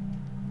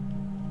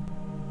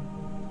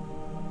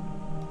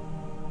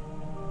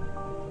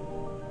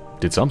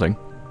 Did something.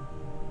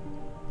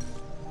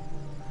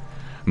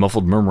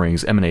 Muffled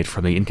murmurings emanate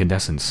from the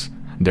incandescence.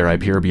 Dare I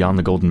peer beyond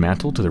the golden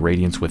mantle to the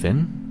radiance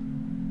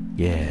within?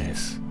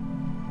 Yes.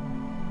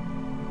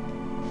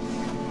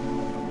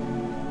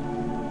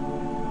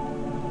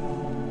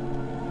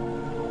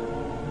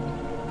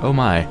 Oh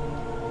my.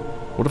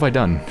 What have I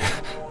done?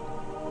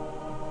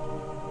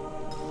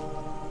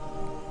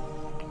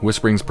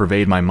 Whisperings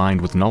pervade my mind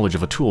with knowledge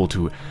of a tool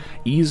to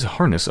ease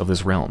harness of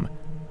this realm.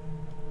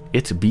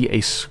 It be a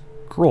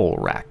scroll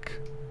rack.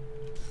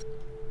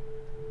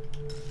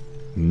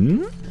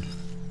 Hmm?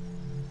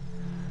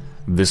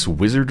 This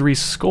wizardry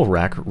skull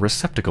rack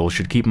receptacle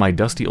should keep my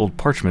dusty old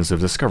parchments of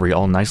discovery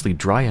all nicely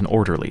dry and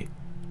orderly.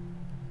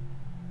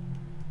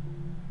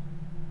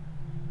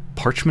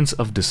 Parchments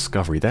of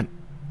discovery, that...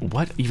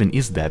 what even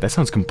is that? That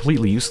sounds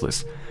completely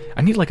useless.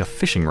 I need like a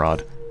fishing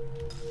rod.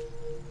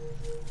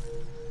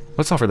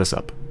 Let's offer this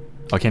up.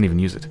 Oh, I can't even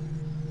use it.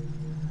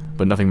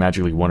 But nothing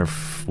magically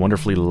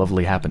wonderfully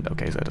lovely happened.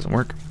 Okay, so that doesn't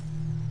work.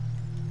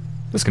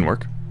 This can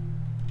work.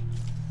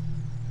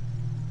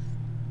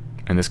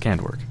 And this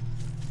can't work.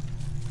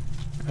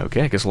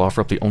 Okay, I guess I'll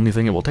offer up the only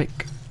thing it will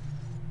take.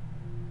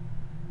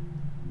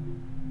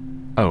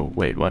 Oh,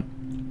 wait, what?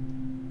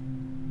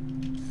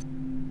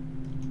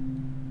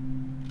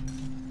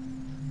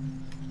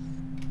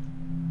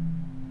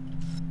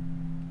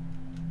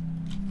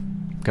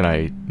 Can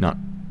I not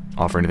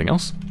offer anything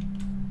else?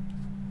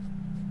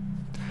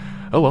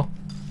 Oh well.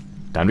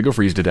 Time to go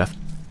freeze to death.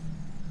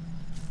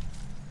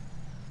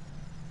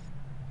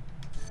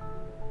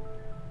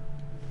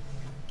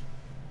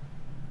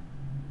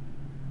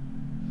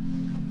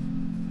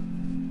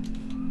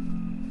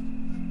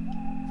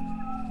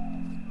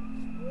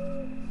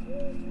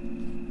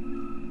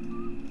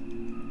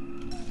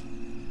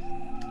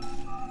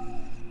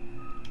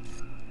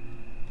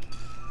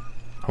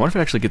 I wonder if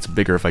it actually gets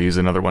bigger if I use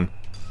another one.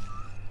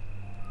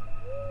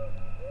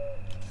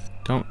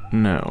 Don't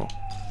know.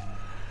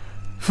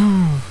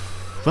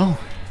 Well,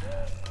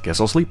 guess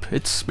I'll sleep.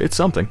 It's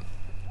something.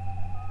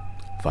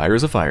 Fire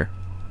is a fire.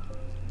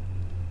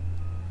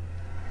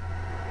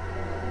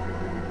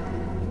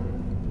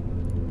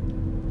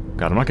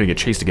 God, I'm not gonna get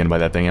chased again by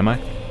that thing, am I?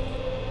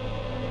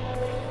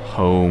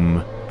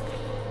 Home.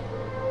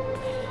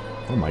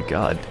 Oh my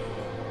god.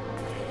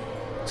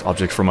 It's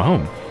objects from a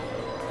home.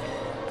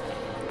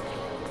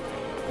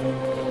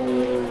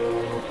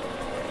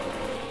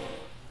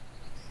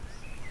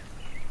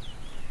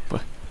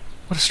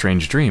 What a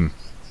strange dream.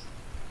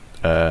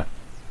 I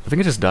think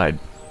I just died.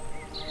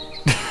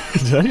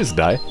 Did I just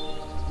die?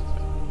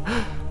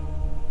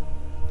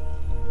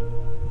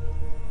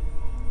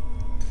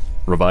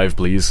 Revive,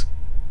 please.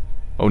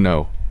 Oh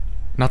no.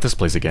 Not this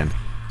place again.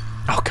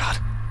 Oh god.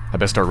 I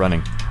best start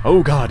running.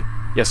 Oh god.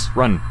 Yes,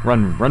 run,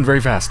 run, run very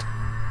fast.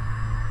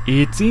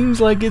 It seems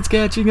like it's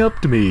catching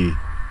up to me.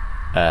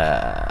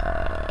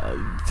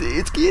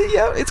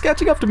 It's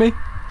catching up to me.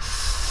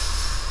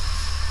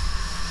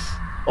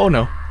 Oh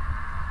no.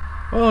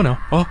 Oh no.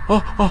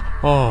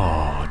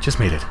 Oh, just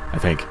made it, I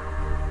think.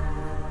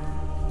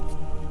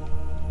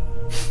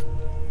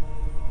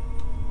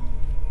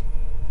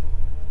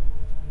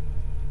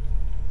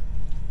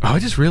 Oh, I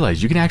just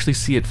realized you can actually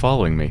see it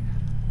following me.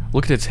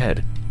 Look at its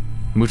head.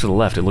 Move to the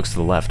left, it looks to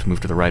the left. Move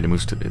to the right, it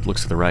looks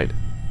to the right.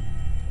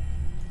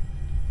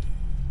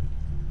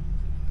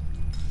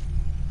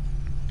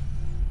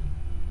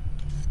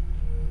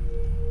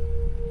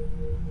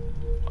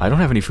 I don't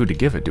have any food to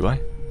give it, do I?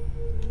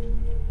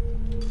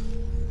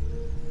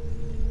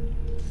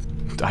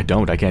 I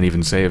don't. I can't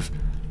even save.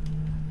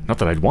 Not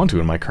that I'd want to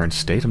in my current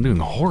state. I'm doing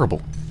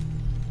horrible.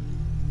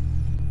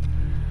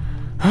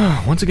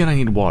 Once again, I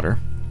need water.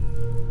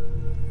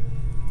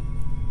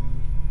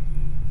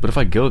 But if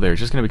I go there,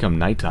 it's just going to become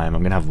nighttime.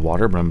 I'm going to have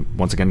water, but I'm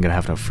once again going to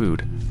have no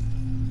food.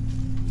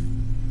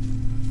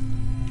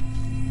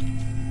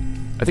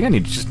 I think I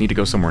just need to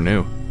go somewhere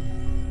new.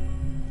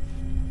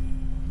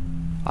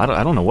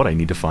 I don't know what I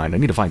need to find. I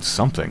need to find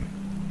something.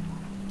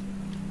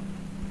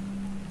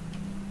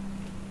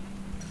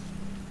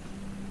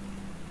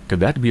 Could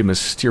that be a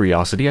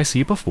mysteriosity I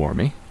see before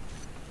me?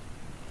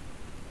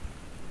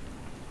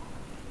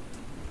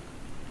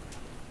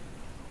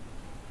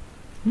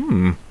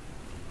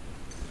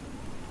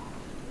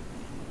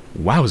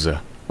 Wowza!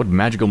 What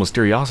magical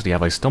mysteriosity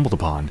have I stumbled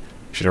upon?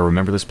 Should I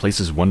remember this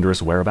place's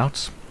wondrous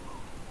whereabouts?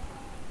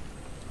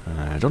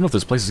 I don't know if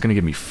this place is going to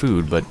give me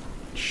food, but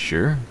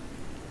sure.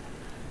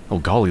 Oh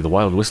golly, the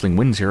wild whistling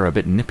winds here are a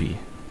bit nippy.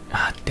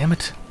 Ah, damn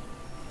it.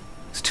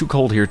 It's too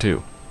cold here,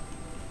 too.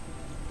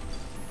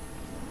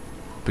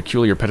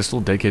 Peculiar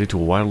pedestal dedicated to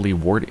a wildly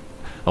warty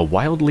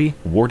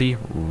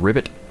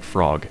ribbit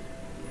frog.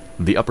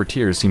 The upper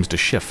tier seems to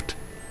shift.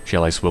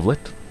 Shall I swivel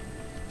it?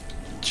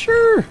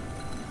 Sure.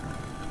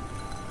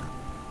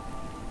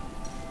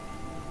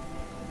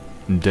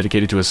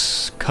 Dedicated to a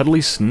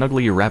cuddly,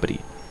 snuggly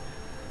rabbity.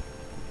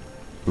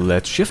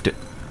 Let's shift it.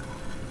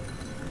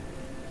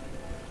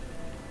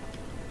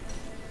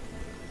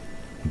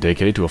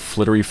 Dedicated to a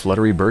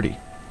fluttery birdie.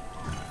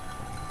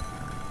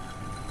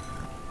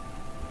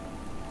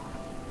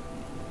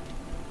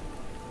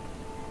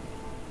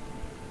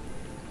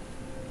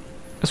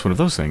 That's one of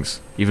those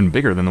things. Even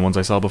bigger than the ones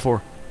I saw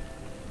before.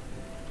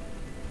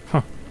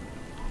 Huh.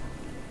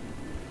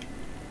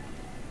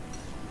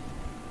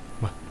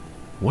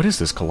 What is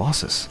this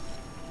colossus?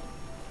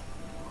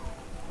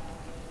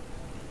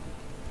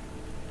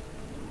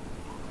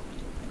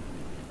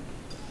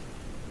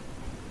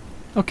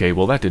 Okay,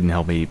 well that didn't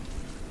help me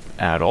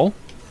at all.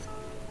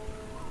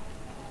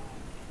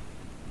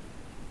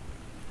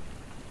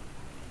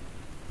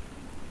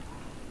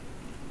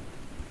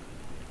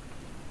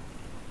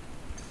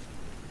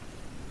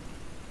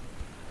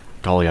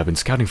 Golly, I've been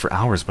scouting for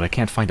hours, but I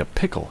can't find a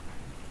pickle.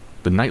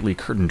 The nightly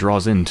curtain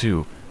draws in,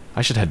 too.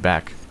 I should head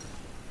back.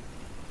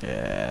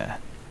 Yeah.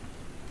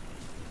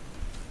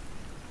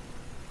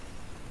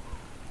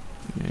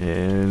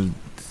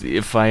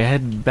 If I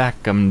head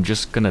back, I'm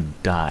just gonna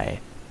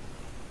die.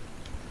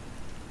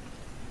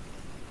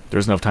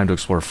 There's enough time to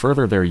explore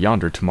further there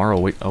yonder. Tomorrow,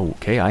 wait. Oh,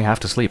 okay, I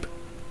have to sleep.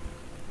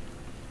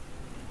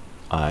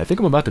 I think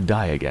I'm about to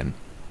die again.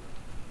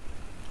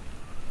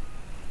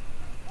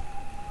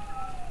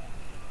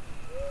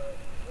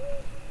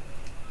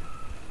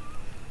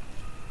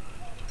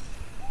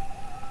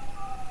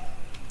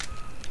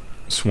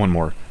 Just one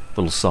more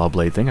little saw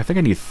blade thing. I think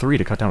I need 3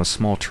 to cut down a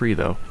small tree,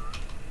 though.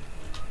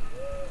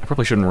 I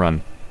probably shouldn't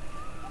run.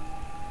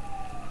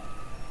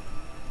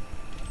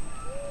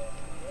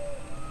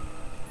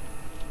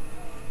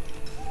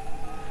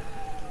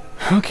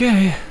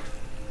 Okay.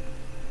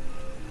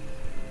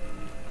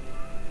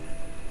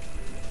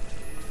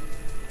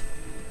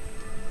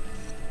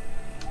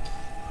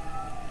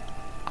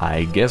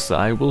 I guess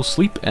I will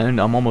sleep, and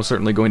I'm almost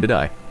certainly going to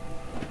die.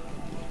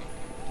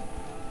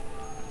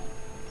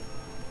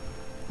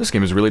 This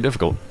game is really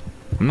difficult.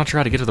 I'm not sure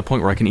how to get to the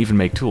point where I can even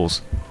make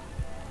tools.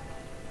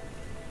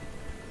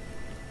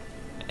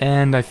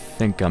 And I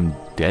think I'm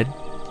dead.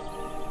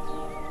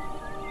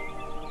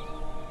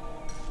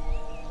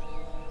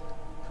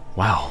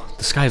 Wow,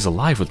 the sky is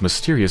alive with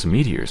mysterious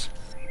meteors.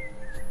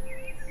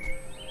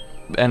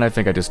 And I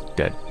think I just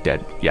dead.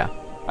 Yeah,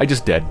 I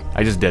just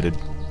deaded.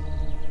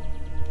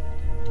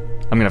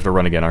 I'm gonna have to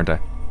run again, aren't I?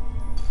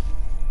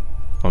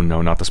 Oh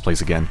no, not this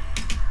place again.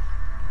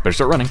 Better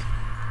start running.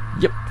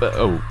 Yep,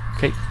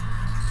 okay.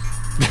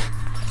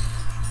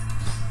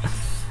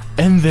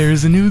 And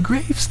there's a new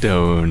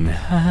gravestone.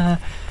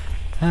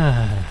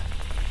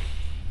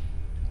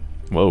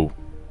 Whoa.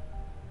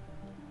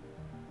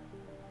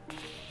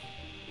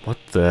 What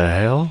the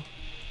hell?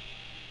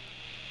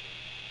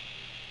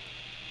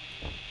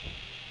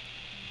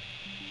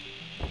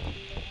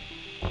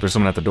 There's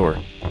someone at the door.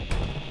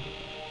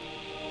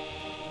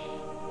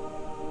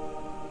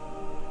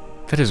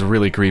 That is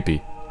really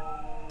creepy.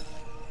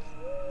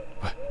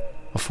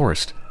 A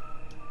forest.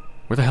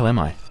 Where the hell am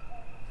I?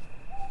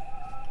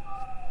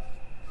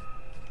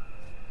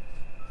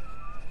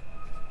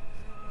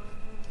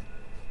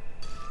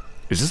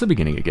 Is this the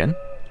beginning again?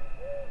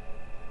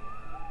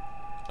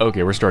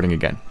 Okay, we're starting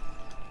again.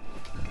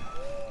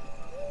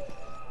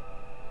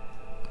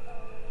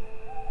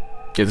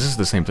 Yeah, this is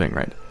the same thing,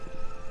 right?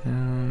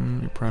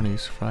 Your brownie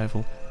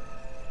survival.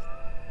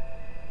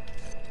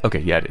 Okay,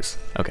 yeah, it is.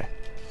 Okay.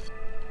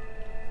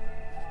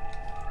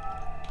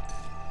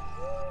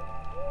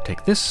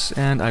 Take this,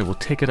 and I will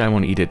take it. I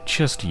won't eat it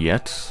just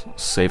yet.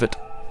 Save it.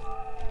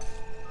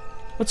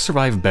 Let's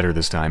survive better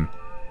this time.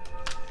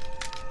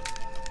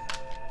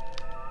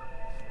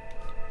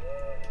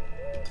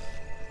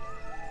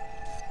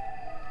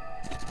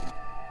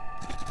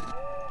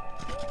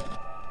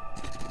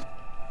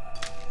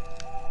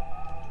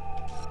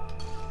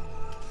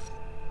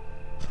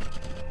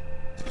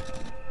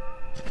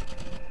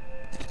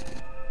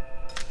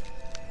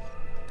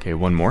 Okay,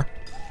 one more.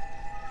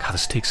 God,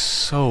 this takes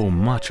so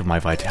much of my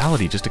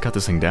vitality just to cut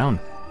this thing down.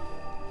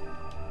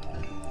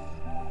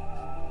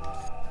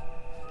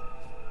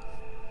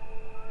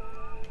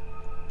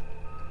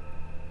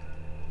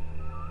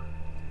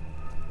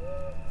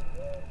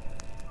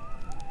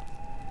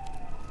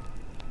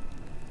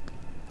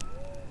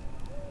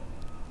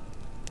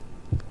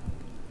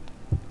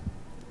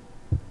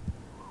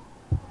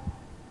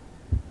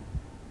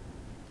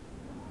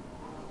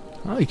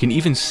 Oh, you can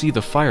even see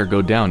the fire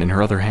go down in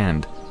her other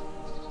hand.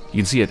 You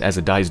can see it as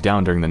it dies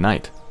down during the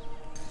night.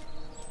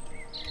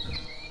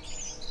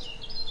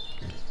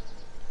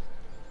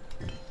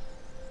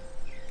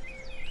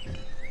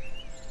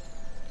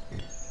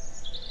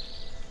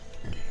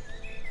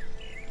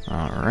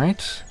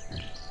 Alright.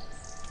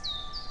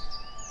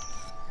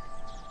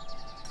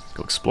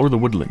 Go explore the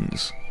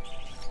woodlands.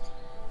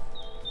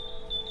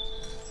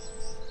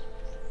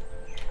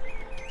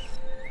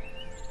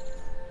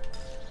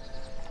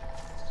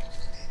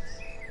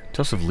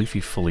 Tufts of leafy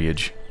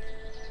foliage.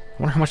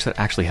 I wonder how much that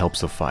actually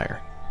helps the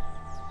fire.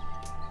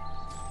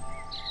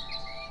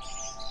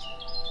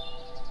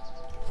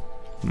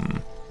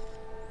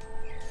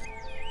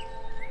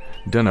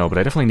 Dunno, but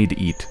I definitely need to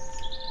eat.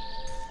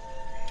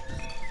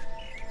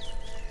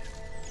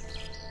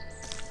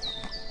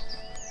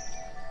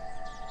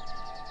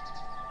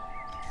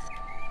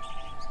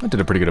 That did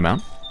a pretty good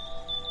amount.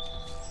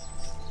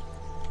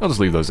 I'll just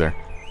leave those there.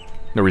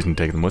 No reason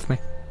to take them with me.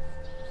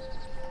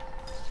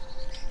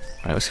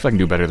 Alright, let's see if I can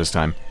do better this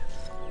time.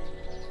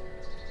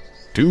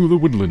 To the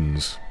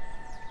woodlands.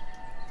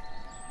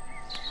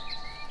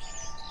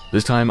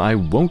 This time I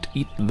won't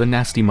eat the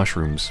nasty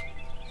mushrooms.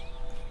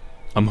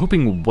 I'm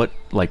hoping what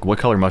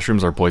color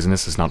mushrooms are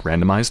poisonous is not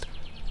randomized.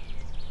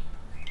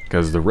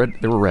 Because they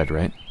were red,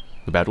 right?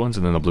 The bad ones,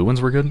 and then the blue ones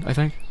were good, I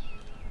think?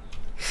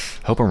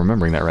 Hope I'm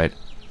remembering that right.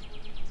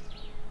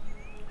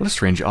 What a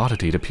strange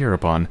oddity to peer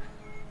upon.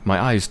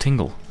 My eyes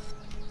tingle.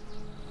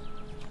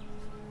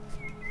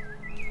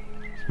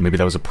 Maybe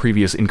that was a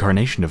previous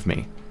incarnation of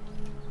me.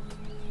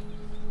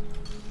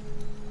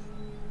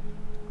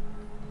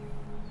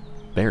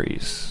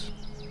 Berries.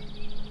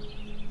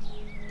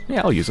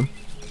 Yeah, I'll use them.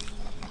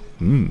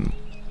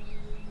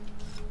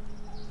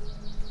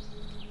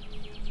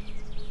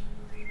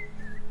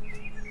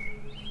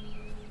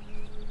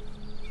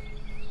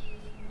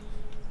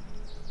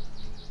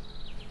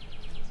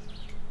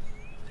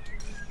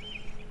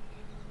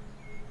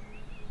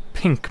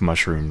 Pink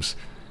mushrooms.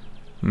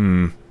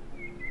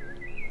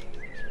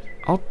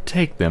 I'll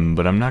take them,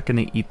 but I'm not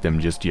going to eat them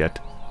just yet.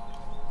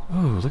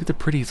 Oh, look at the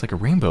pretty, it's like a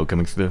rainbow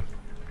coming through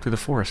the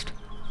forest.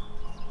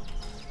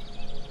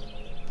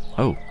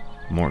 Oh,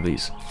 more of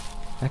these.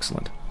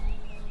 Excellent.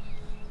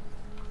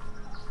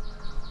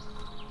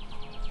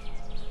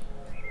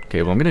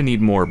 Okay, well I'm going to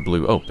need more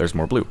blue. Oh, there's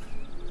more blue.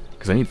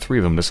 Because I need 3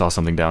 of them to saw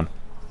something down.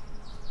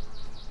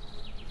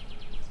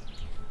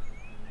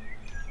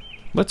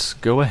 Let's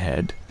go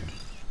ahead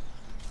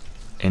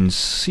and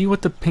see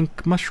what the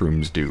pink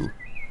mushrooms do.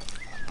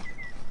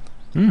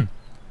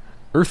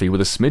 Earthy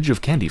with a smidge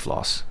of candy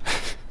floss.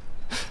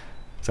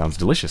 Sounds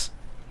delicious.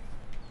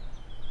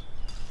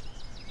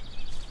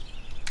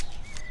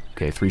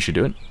 Okay, 3 should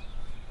do it.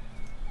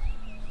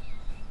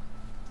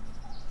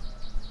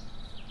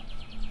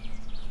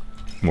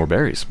 More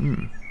berries.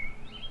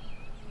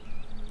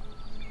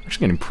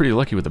 Actually getting pretty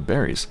lucky with the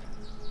berries.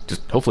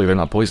 Just hopefully they're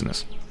not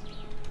poisonous.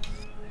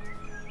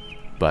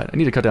 But I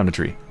need to cut down a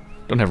tree.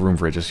 Don't have room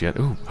for it just yet.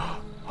 Ooh.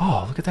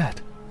 Oh, look at that.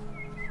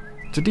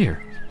 It's a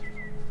deer.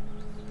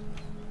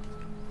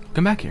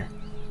 Come back here.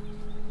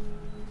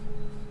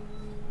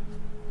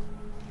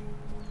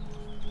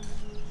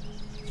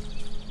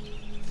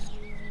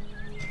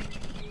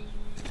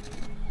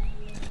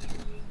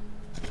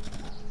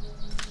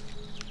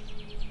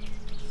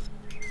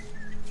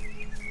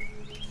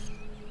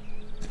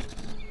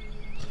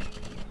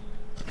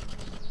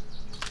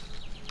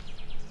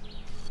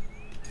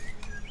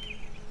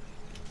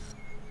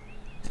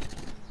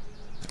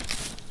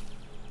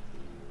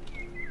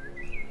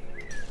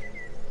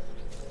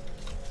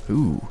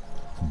 Ooh,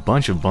 a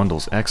bunch of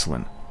bundles,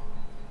 excellent.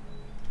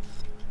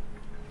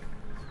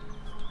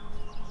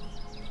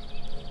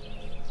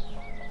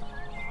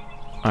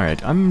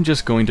 Alright, I'm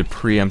just going to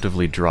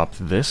preemptively drop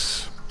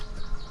this,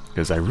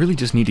 because I really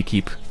just need to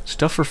keep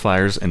stuff for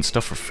fires and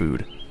stuff for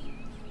food.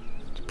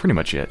 That's pretty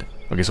much it.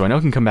 Okay, so I know I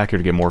can come back here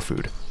to get more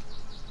food.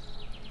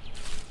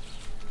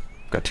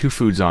 Got 2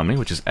 foods on me,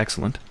 which is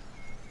excellent.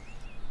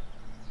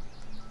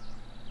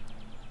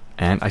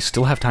 And I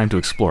still have time to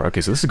explore.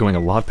 Okay, so this is going a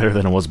lot better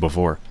than it was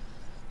before.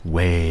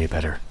 Way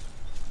better.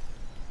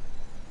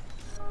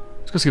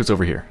 Let's go see what's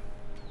over here.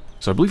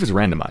 So I believe it's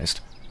randomized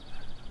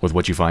with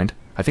what you find.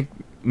 I think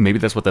maybe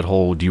that's what that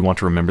whole do you want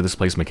to remember this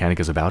place mechanic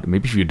is about.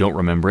 Maybe if you don't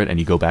remember it and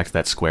you go back to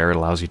that square, it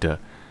allows you to,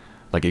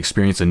 like,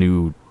 experience a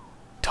new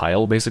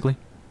tile, basically.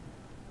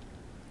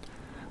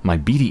 My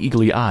beady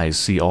eagly eyes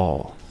see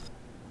all.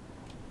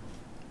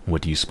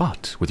 What do you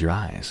spot with your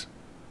eyes?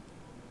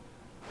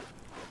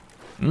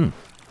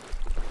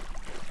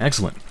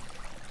 Excellent.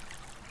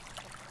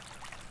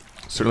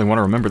 Certainly want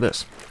to remember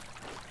this.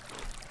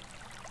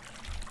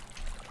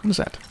 What is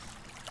that?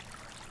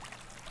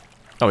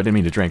 Oh, I didn't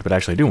mean to drink, but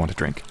actually I do want to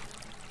drink.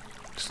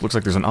 Just looks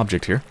like there's an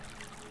object here.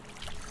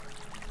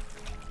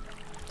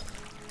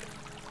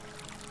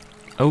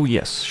 Oh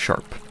yes,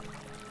 sharp.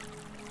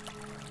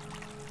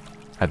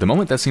 At the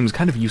moment, that seems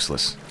kind of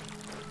useless.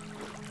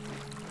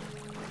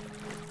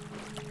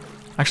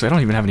 Actually, I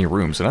don't even have any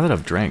room, so now that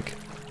I've drank,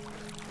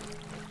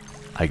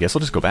 I guess I'll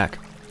just go back.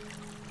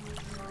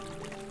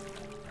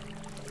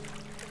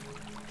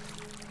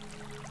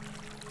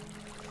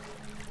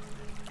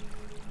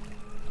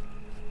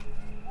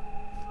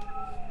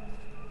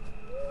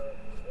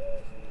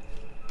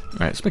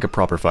 Alright, let's make a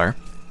proper fire.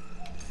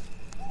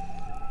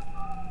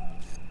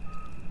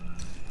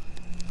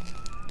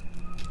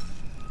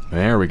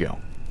 There we go.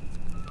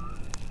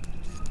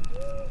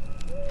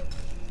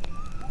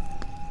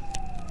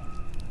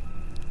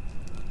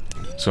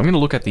 So I'm going to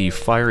look at the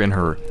fire in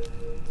her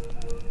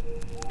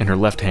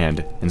left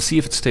hand and see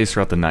if it stays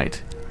throughout the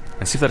night.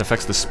 And see if that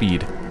affects the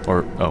speed.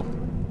 Or, oh,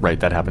 right,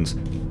 that happens.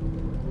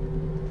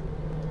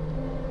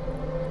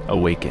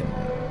 Awaken.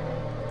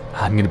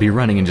 I'm going to be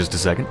running in just a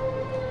second.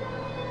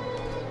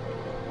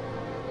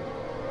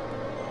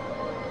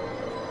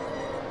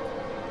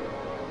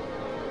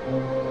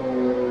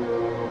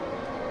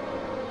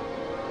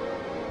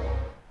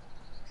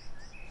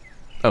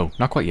 Oh,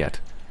 not quite yet.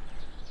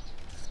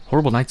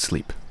 Horrible night's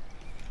sleep.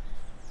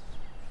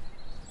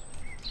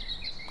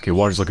 Okay,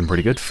 water's looking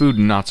pretty good. Food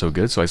not so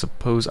good, so I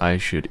suppose I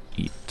should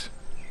eat.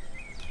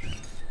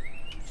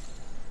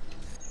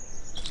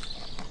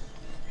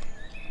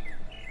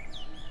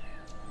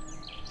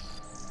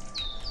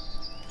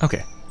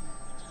 Okay.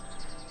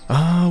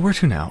 Where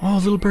to now?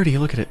 Oh, little birdie,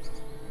 look at it.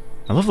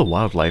 I love the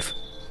wildlife.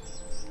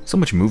 So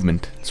much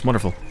movement. It's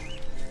wonderful.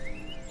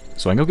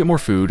 So I can go get more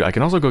food. I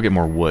can also go get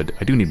more wood.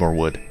 I do need more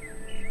wood.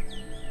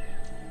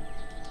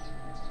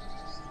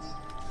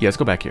 Yeah, let's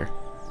go back here.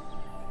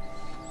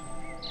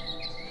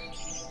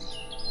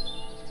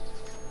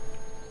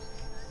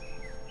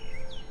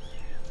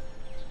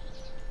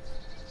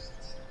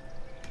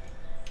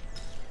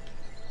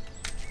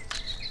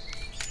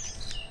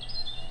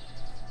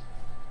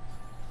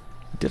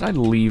 Did I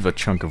leave a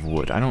chunk of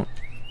wood? I don't...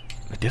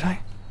 Did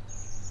I?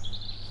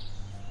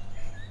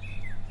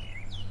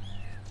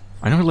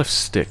 I know I left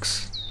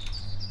sticks.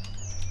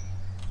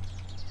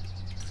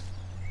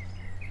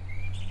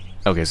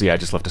 Okay, so yeah, I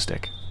just left a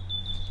stick.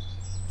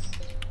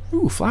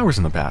 Ooh, flowers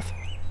in the path.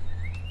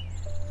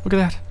 Look at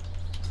that.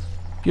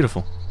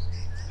 Beautiful.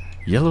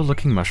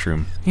 Yellow-looking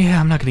mushroom. Yeah,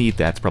 I'm not gonna eat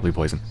that. It's probably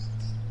poison.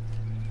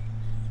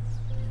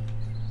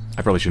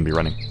 I probably shouldn't be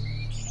running.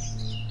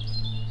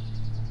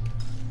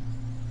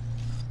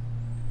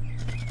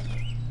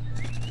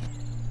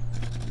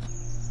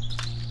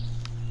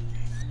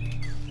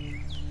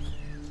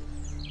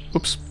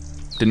 Oops.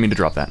 Didn't mean to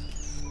drop that.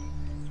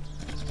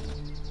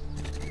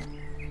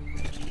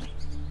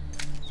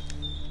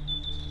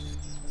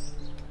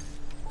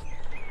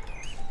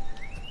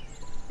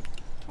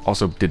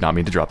 Also did not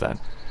mean to drop that.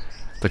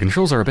 The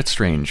controls are a bit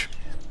strange.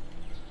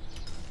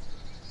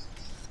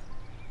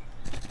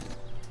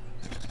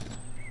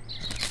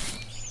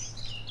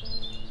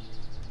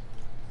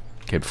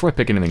 Okay, before I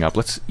pick anything up,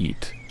 let's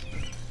eat.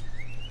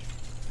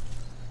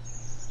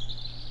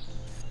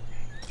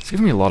 It's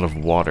giving me a lot of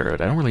water. I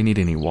don't really need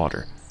any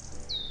water.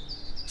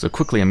 So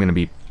quickly I'm going to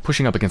be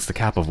pushing up against the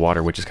cap of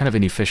water, which is kind of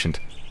inefficient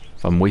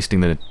if I'm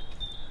wasting the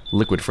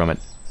liquid from it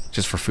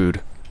just for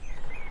food.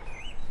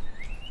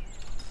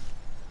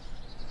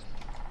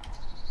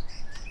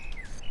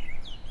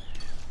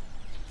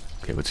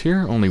 Okay, what's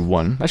here? Only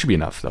one. That should be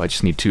enough, though. I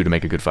just need 2 to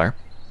make a good fire.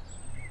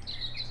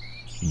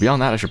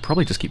 Beyond that, I should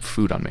probably just keep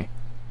food on me.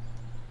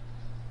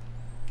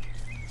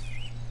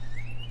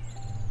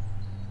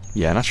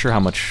 Yeah, not sure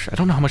how much... I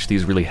don't know how much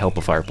these really help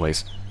a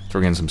fireplace.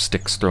 Throwing in some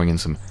sticks, throwing in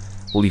some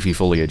leafy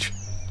foliage.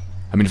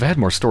 I mean, if I had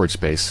more storage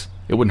space,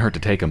 it wouldn't hurt to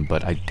take them,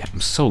 but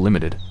I'm so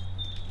limited.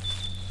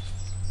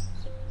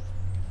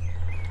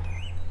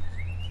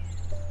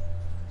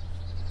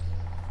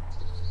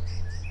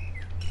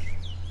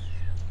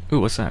 Ooh,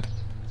 what's that?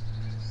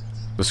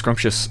 The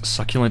scrumptious,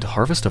 succulent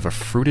harvest of a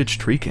fruitage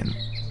treekin.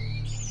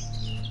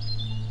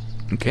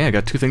 Okay, I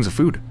got 2 things of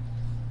food.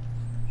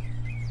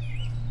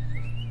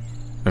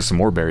 There's some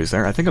more berries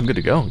there. I think I'm good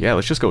to go. Yeah,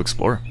 let's just go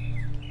explore.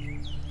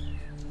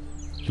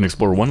 Can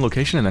explore one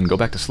location and then go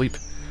back to sleep.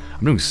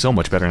 I'm doing so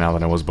much better now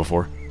than I was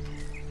before.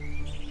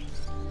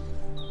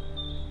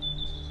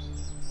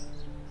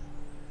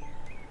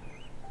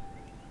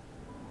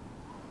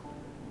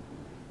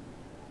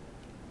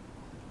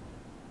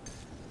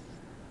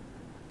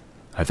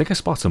 I think I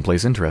spot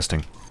someplace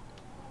interesting.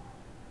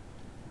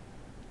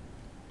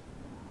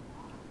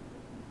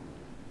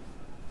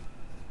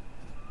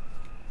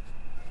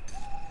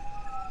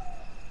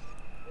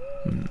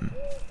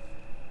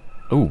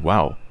 Oh,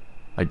 wow.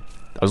 I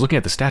was looking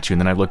at the statue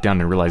and then I looked down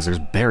and realized there's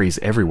berries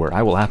everywhere.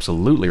 I will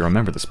absolutely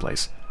remember this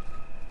place.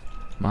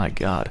 My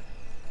god.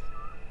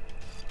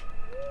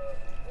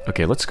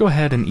 Okay, let's go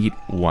ahead and eat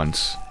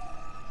once.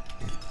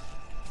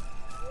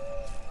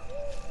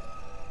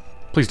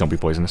 Please don't be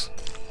poisonous.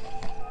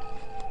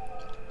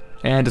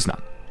 And it's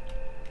not.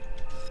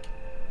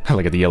 I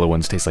like it, the yellow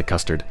ones taste like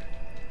custard.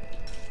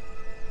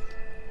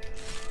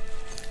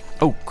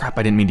 Oh, crap,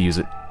 I didn't mean to use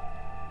it.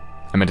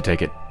 I meant to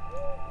take it.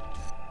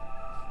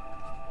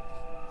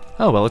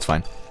 Oh, well, it's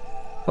fine.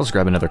 I'll just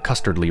grab another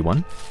custardly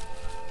one.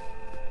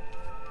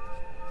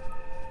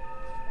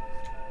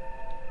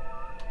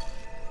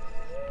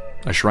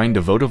 A shrine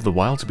devoted of the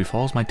wilds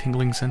befalls my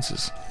tingling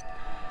senses.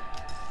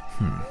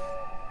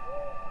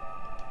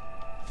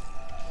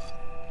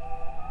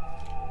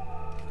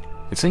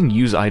 It's saying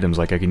use items,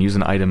 like I can use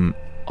an item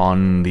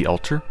on the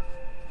altar.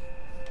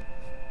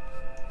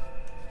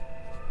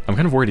 I'm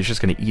kind of worried it's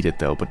just going to eat it,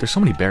 though, but there's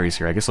so many berries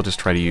here. I guess I'll just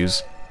try to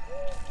use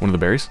one of the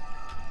berries.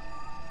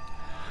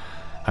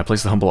 I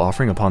placed the humble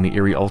offering upon the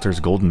eerie altar's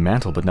golden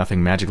mantle, but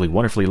nothing magically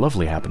wonderfully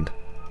lovely happened.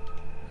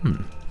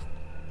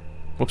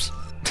 Whoops.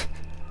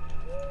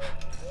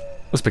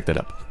 Let's pick that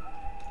up.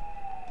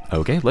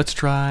 Okay, let's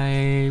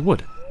try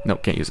wood. No,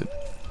 can't use it.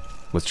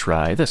 Let's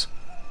try this.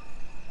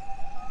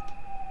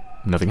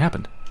 Nothing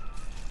happened.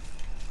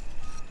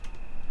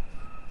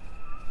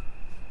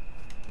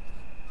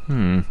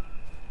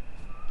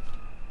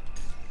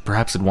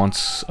 Perhaps it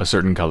wants a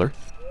certain color.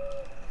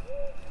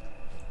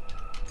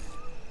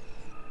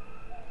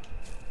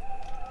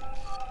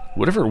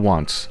 Whatever it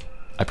wants,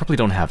 I probably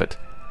don't have it.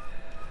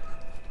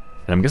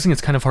 And I'm guessing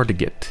it's kind of hard to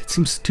get. It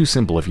seems too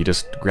simple if you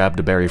just grabbed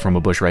a berry from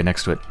a bush right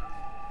next to it.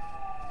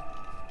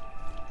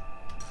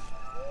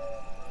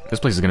 This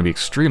place is going to be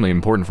extremely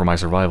important for my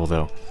survival,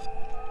 though.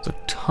 There's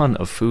a ton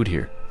of food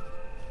here.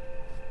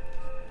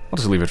 I'll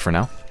just leave it for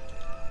now.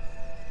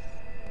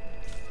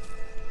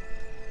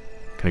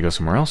 Can I go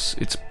somewhere else?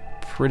 It's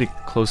pretty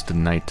close to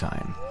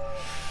nighttime.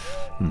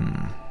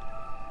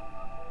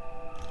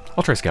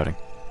 I'll try scouting.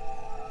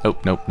 Oh,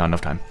 nope, not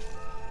enough time.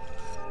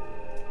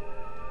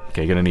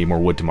 Okay, gonna need more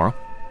wood tomorrow.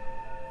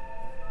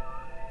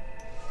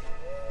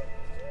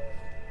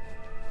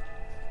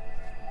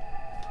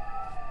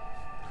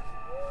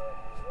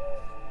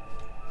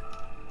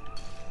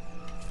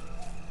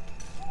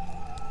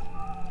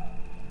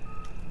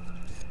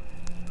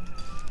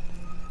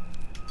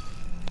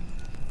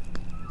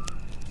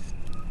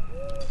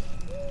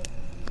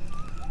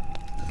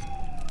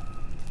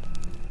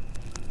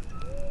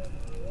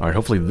 Alright,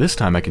 hopefully this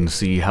time I can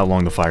see how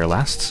long the fire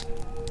lasts.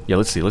 Yeah,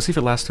 let's see. Let's see if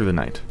it lasts through the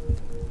night.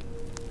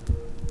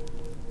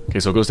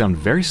 Okay, so it goes down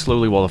very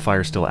slowly while the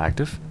fire's still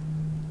active.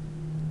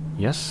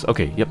 Yes?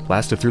 Okay, yep,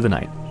 lasted through the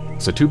night.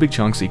 So 2 big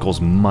chunks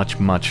equals much,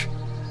 much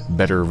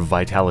better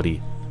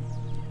vitality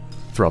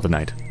throughout the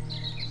night.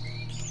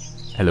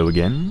 Hello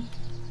again.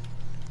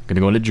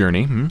 Gonna go on a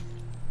journey,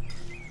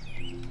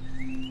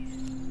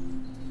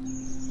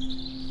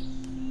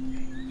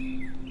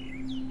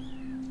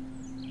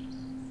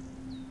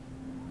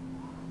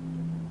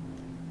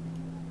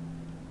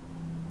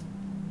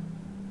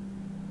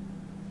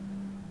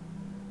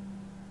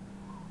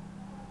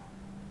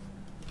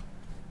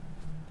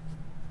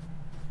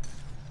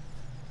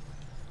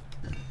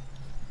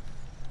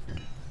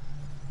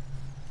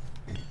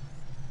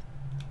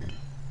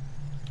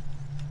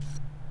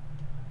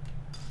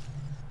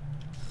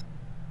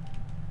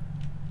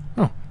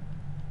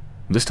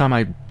 This time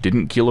I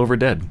didn't keel over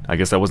dead. I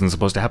guess that wasn't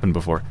supposed to happen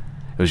before.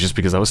 It was just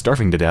because I was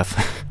starving to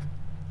death.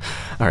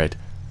 Alright.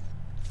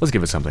 Let's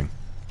give it something.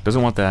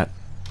 Doesn't want that.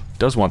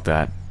 Does want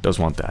that. Does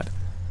want that.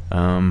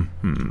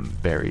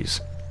 Berries.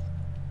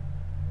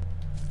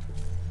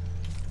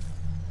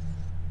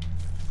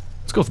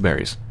 Let's go with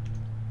berries.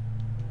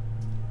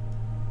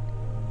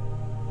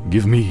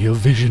 Give me a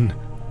vision.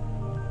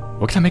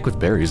 What can I make with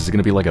berries? Is it going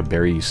to be like a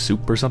berry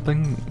soup or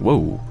something?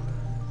 Whoa.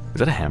 Is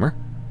that a hammer?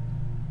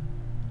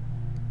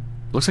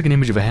 Looks like an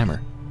image of a hammer.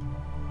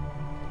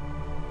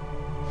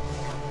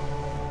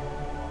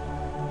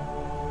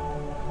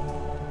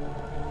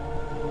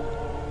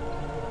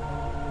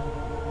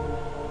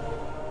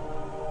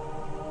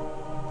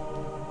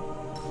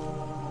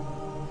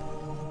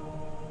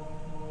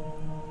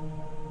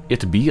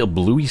 It be a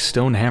bluey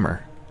stone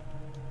hammer.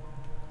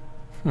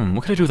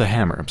 What can I do with a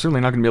hammer? I'm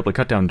certainly not going to be able to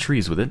cut down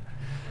trees with it.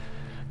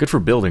 Good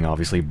for building,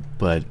 obviously,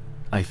 but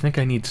I think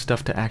I need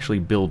stuff to actually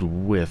build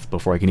with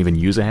before I can even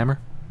use a hammer.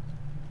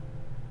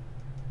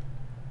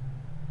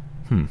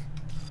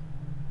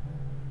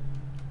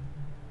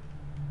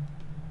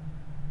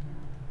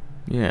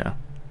 Yeah.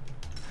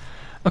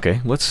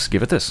 Okay, let's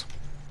give it this.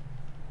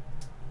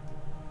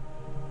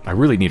 I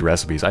really need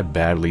recipes. I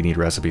badly need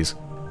recipes.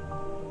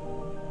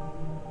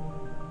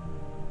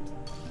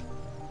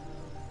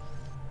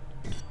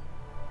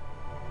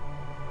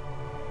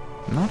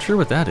 Not sure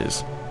what that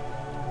is.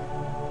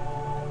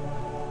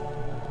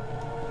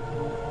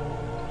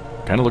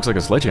 Kinda looks like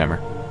a sledgehammer.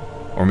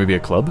 Or maybe a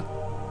club?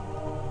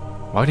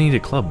 Why do you need a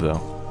club,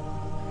 though?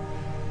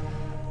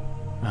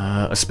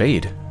 A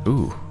spade.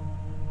 Ooh.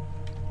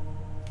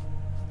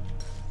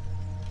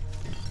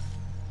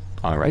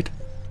 Alright.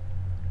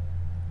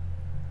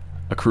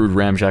 A crude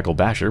ramshackle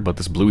basher, but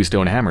this bluey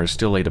stone hammer is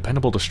still a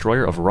dependable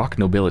destroyer of rock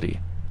nobility.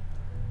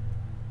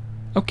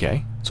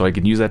 Okay, so I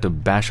can use that to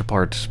bash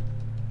apart,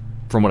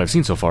 from what I've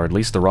seen so far at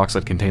least, the rocks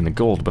that contain the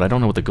gold, but I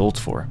don't know what the gold's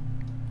for.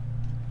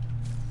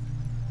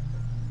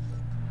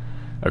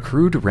 A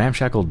crude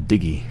ramshackle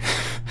diggy.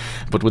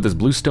 But with this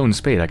blue stone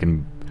spade I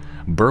can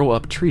burrow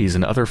up trees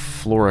and other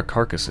flora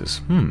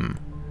carcasses.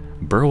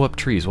 Burrow up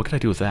trees, what can I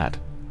do with that?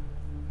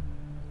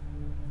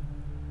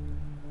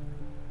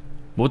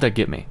 What would that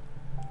get me?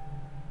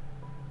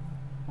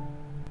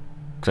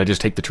 Could I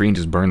just take the tree and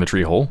just burn the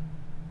tree whole?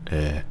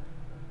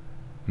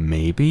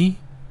 Maybe?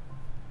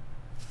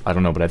 I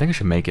don't know, but I think I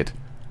should make it.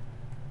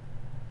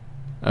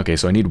 Okay,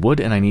 so I need wood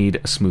and I need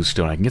a smooth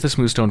stone. I can get the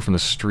smooth stone from the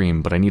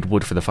stream, but I need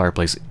wood for the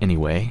fireplace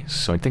anyway,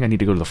 so I think I need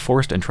to go to the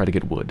forest and try to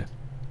get wood.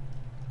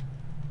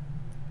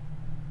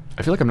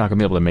 I feel like I'm not going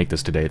to be able to make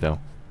this today, though.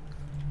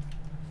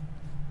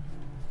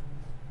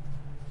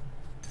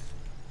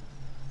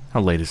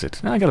 How late is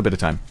it? I got a bit of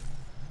time.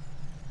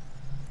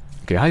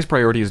 Okay, highest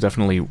priority is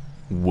definitely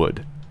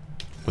wood,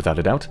 without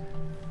a doubt.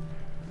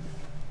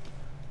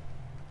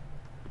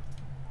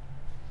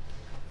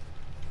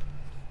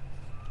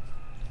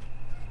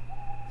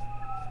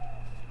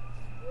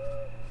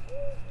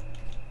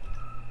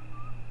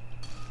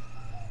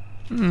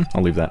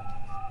 I'll leave that.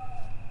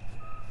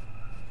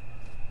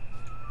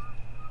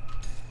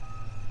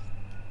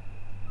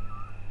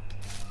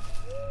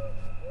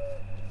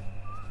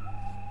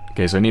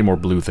 Okay, so I need more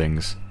blue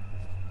things.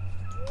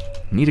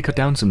 Need to cut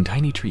down some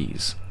tiny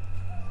trees.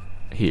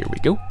 Here we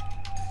go.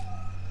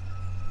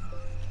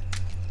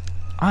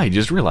 I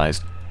just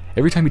realized,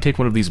 every time you take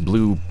one of these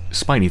blue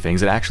spiny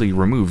things, it actually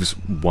removes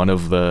one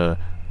of the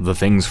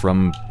things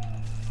from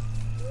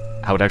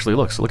how it actually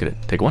looks. Look at it.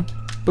 Take one.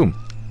 Boom.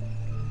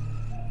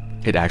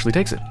 It actually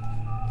takes it.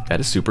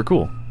 That is super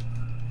cool.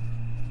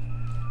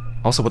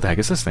 Also, what the heck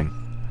is this thing?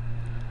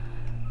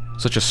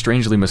 Such a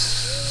strangely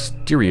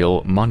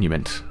mysterious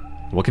monument.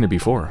 What can it be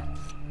for?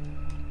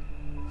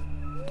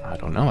 I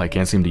don't know. I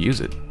can't seem to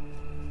use it.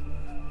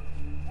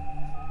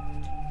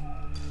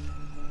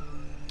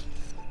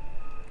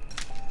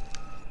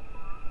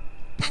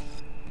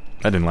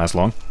 That didn't last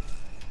long.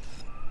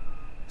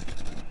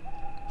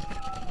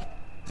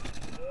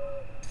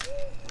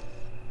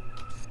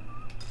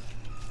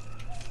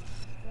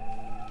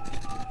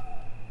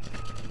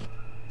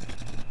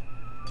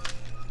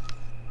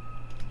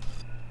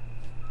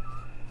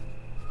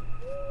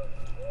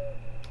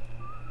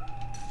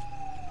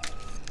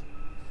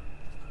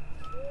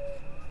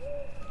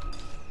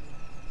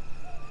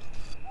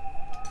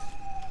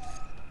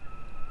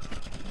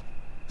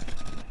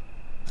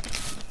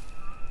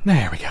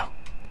 There we go.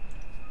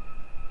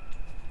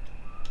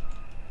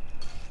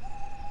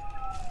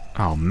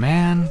 Oh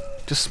man,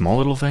 just small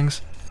little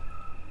things.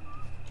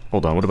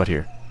 Hold on, what about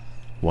here?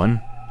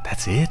 One?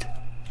 That's it?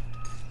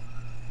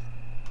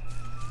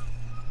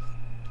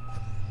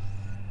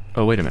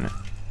 Oh, wait a minute.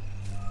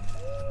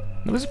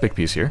 No, there's a big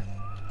piece here.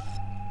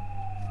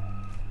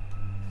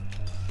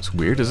 It's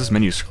weird, does this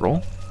menu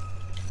scroll?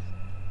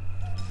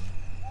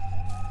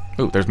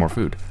 Oh, there's more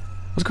food.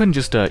 Let's go ahead and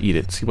just eat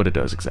it, see what it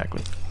does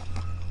exactly.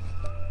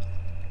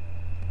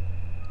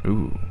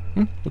 Ooh,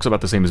 looks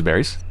about the same as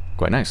berries.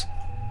 Quite nice.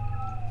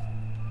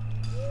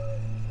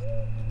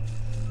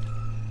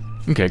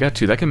 Okay, I got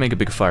two. That can make a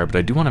big fire, but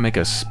I do want to make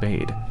a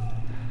spade.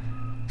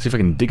 See if I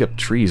can dig up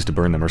trees to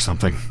burn them or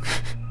something.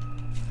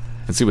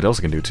 And see what else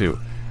I can do, too.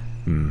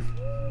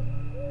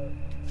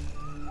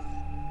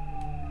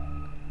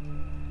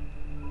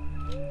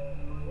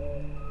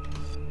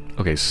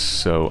 Okay,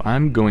 so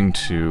I'm going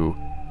to...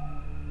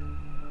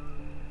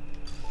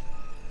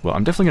 Well,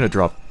 I'm definitely going to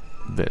drop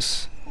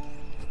this.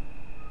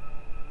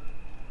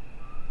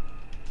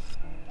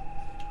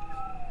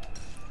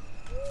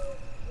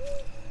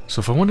 So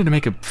if I wanted to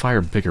make a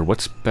fire bigger,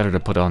 what's better to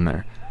put on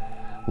there?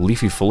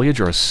 Leafy foliage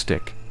or a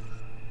stick?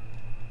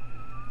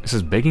 It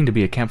says begging to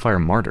be a campfire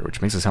martyr,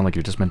 which makes it sound like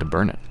you're just meant to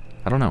burn it.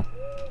 I don't know.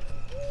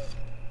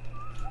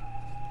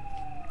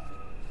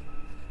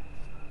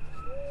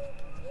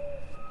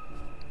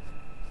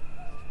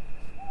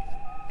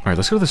 Alright,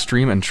 let's go to the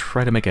stream and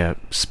try to make a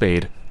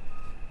spade.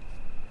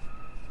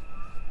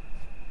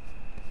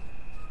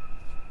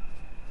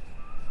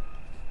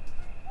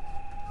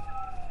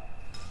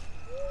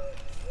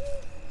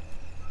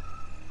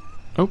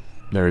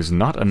 There is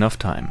not enough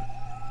time.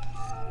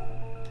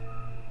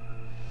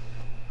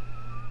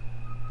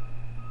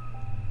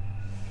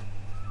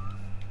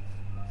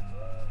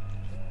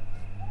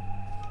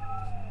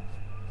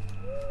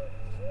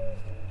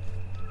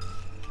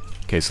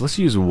 Okay, so let's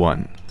use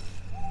one.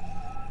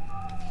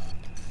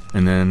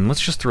 And then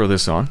let's just throw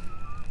this on.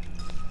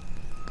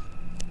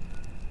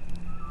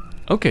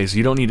 Okay, so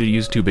you don't need to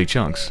use 2 big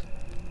chunks.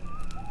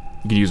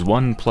 You can use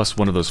 1 plus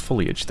one of those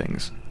foliage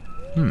things.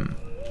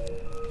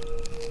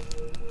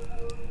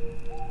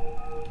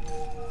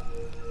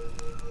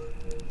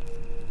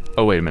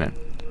 Oh, wait a minute.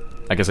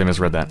 I guess I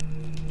misread that.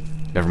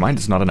 Never mind,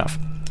 it's not enough.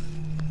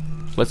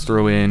 Let's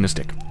throw in a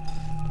stick.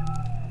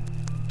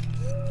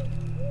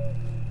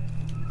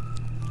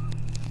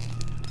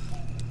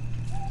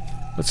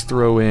 Let's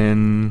throw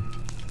in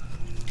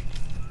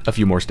a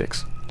few more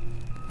sticks.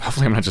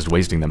 Hopefully I'm not just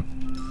wasting them.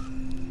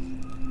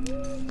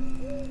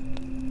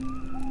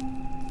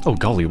 Oh,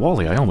 golly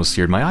Wally, I almost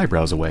seared my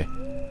eyebrows away.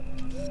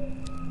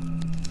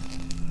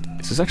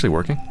 Is this actually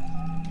working?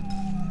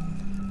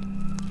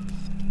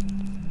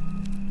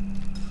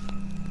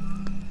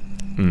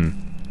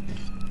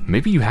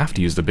 Maybe you have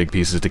to use the big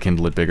pieces to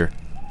kindle it bigger.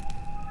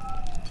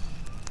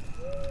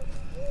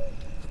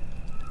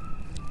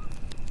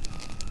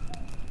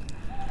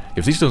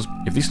 If these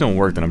don't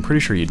work, then I'm pretty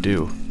sure you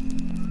do.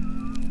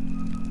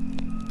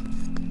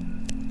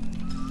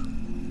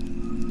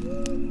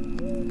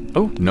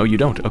 Oh, no you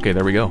don't. Okay,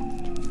 there we go.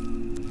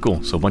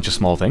 Cool, so a bunch of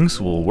small things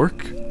will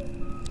work.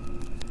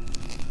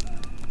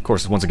 Of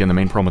course, once again, the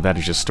main problem with that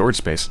is just storage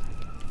space.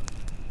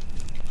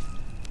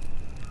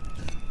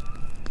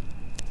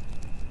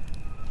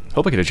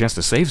 Hope I get a chance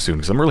to save soon,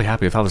 because I'm really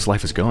happy with how this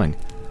life is going.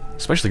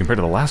 Especially compared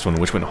to the last one,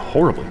 which went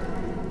horribly.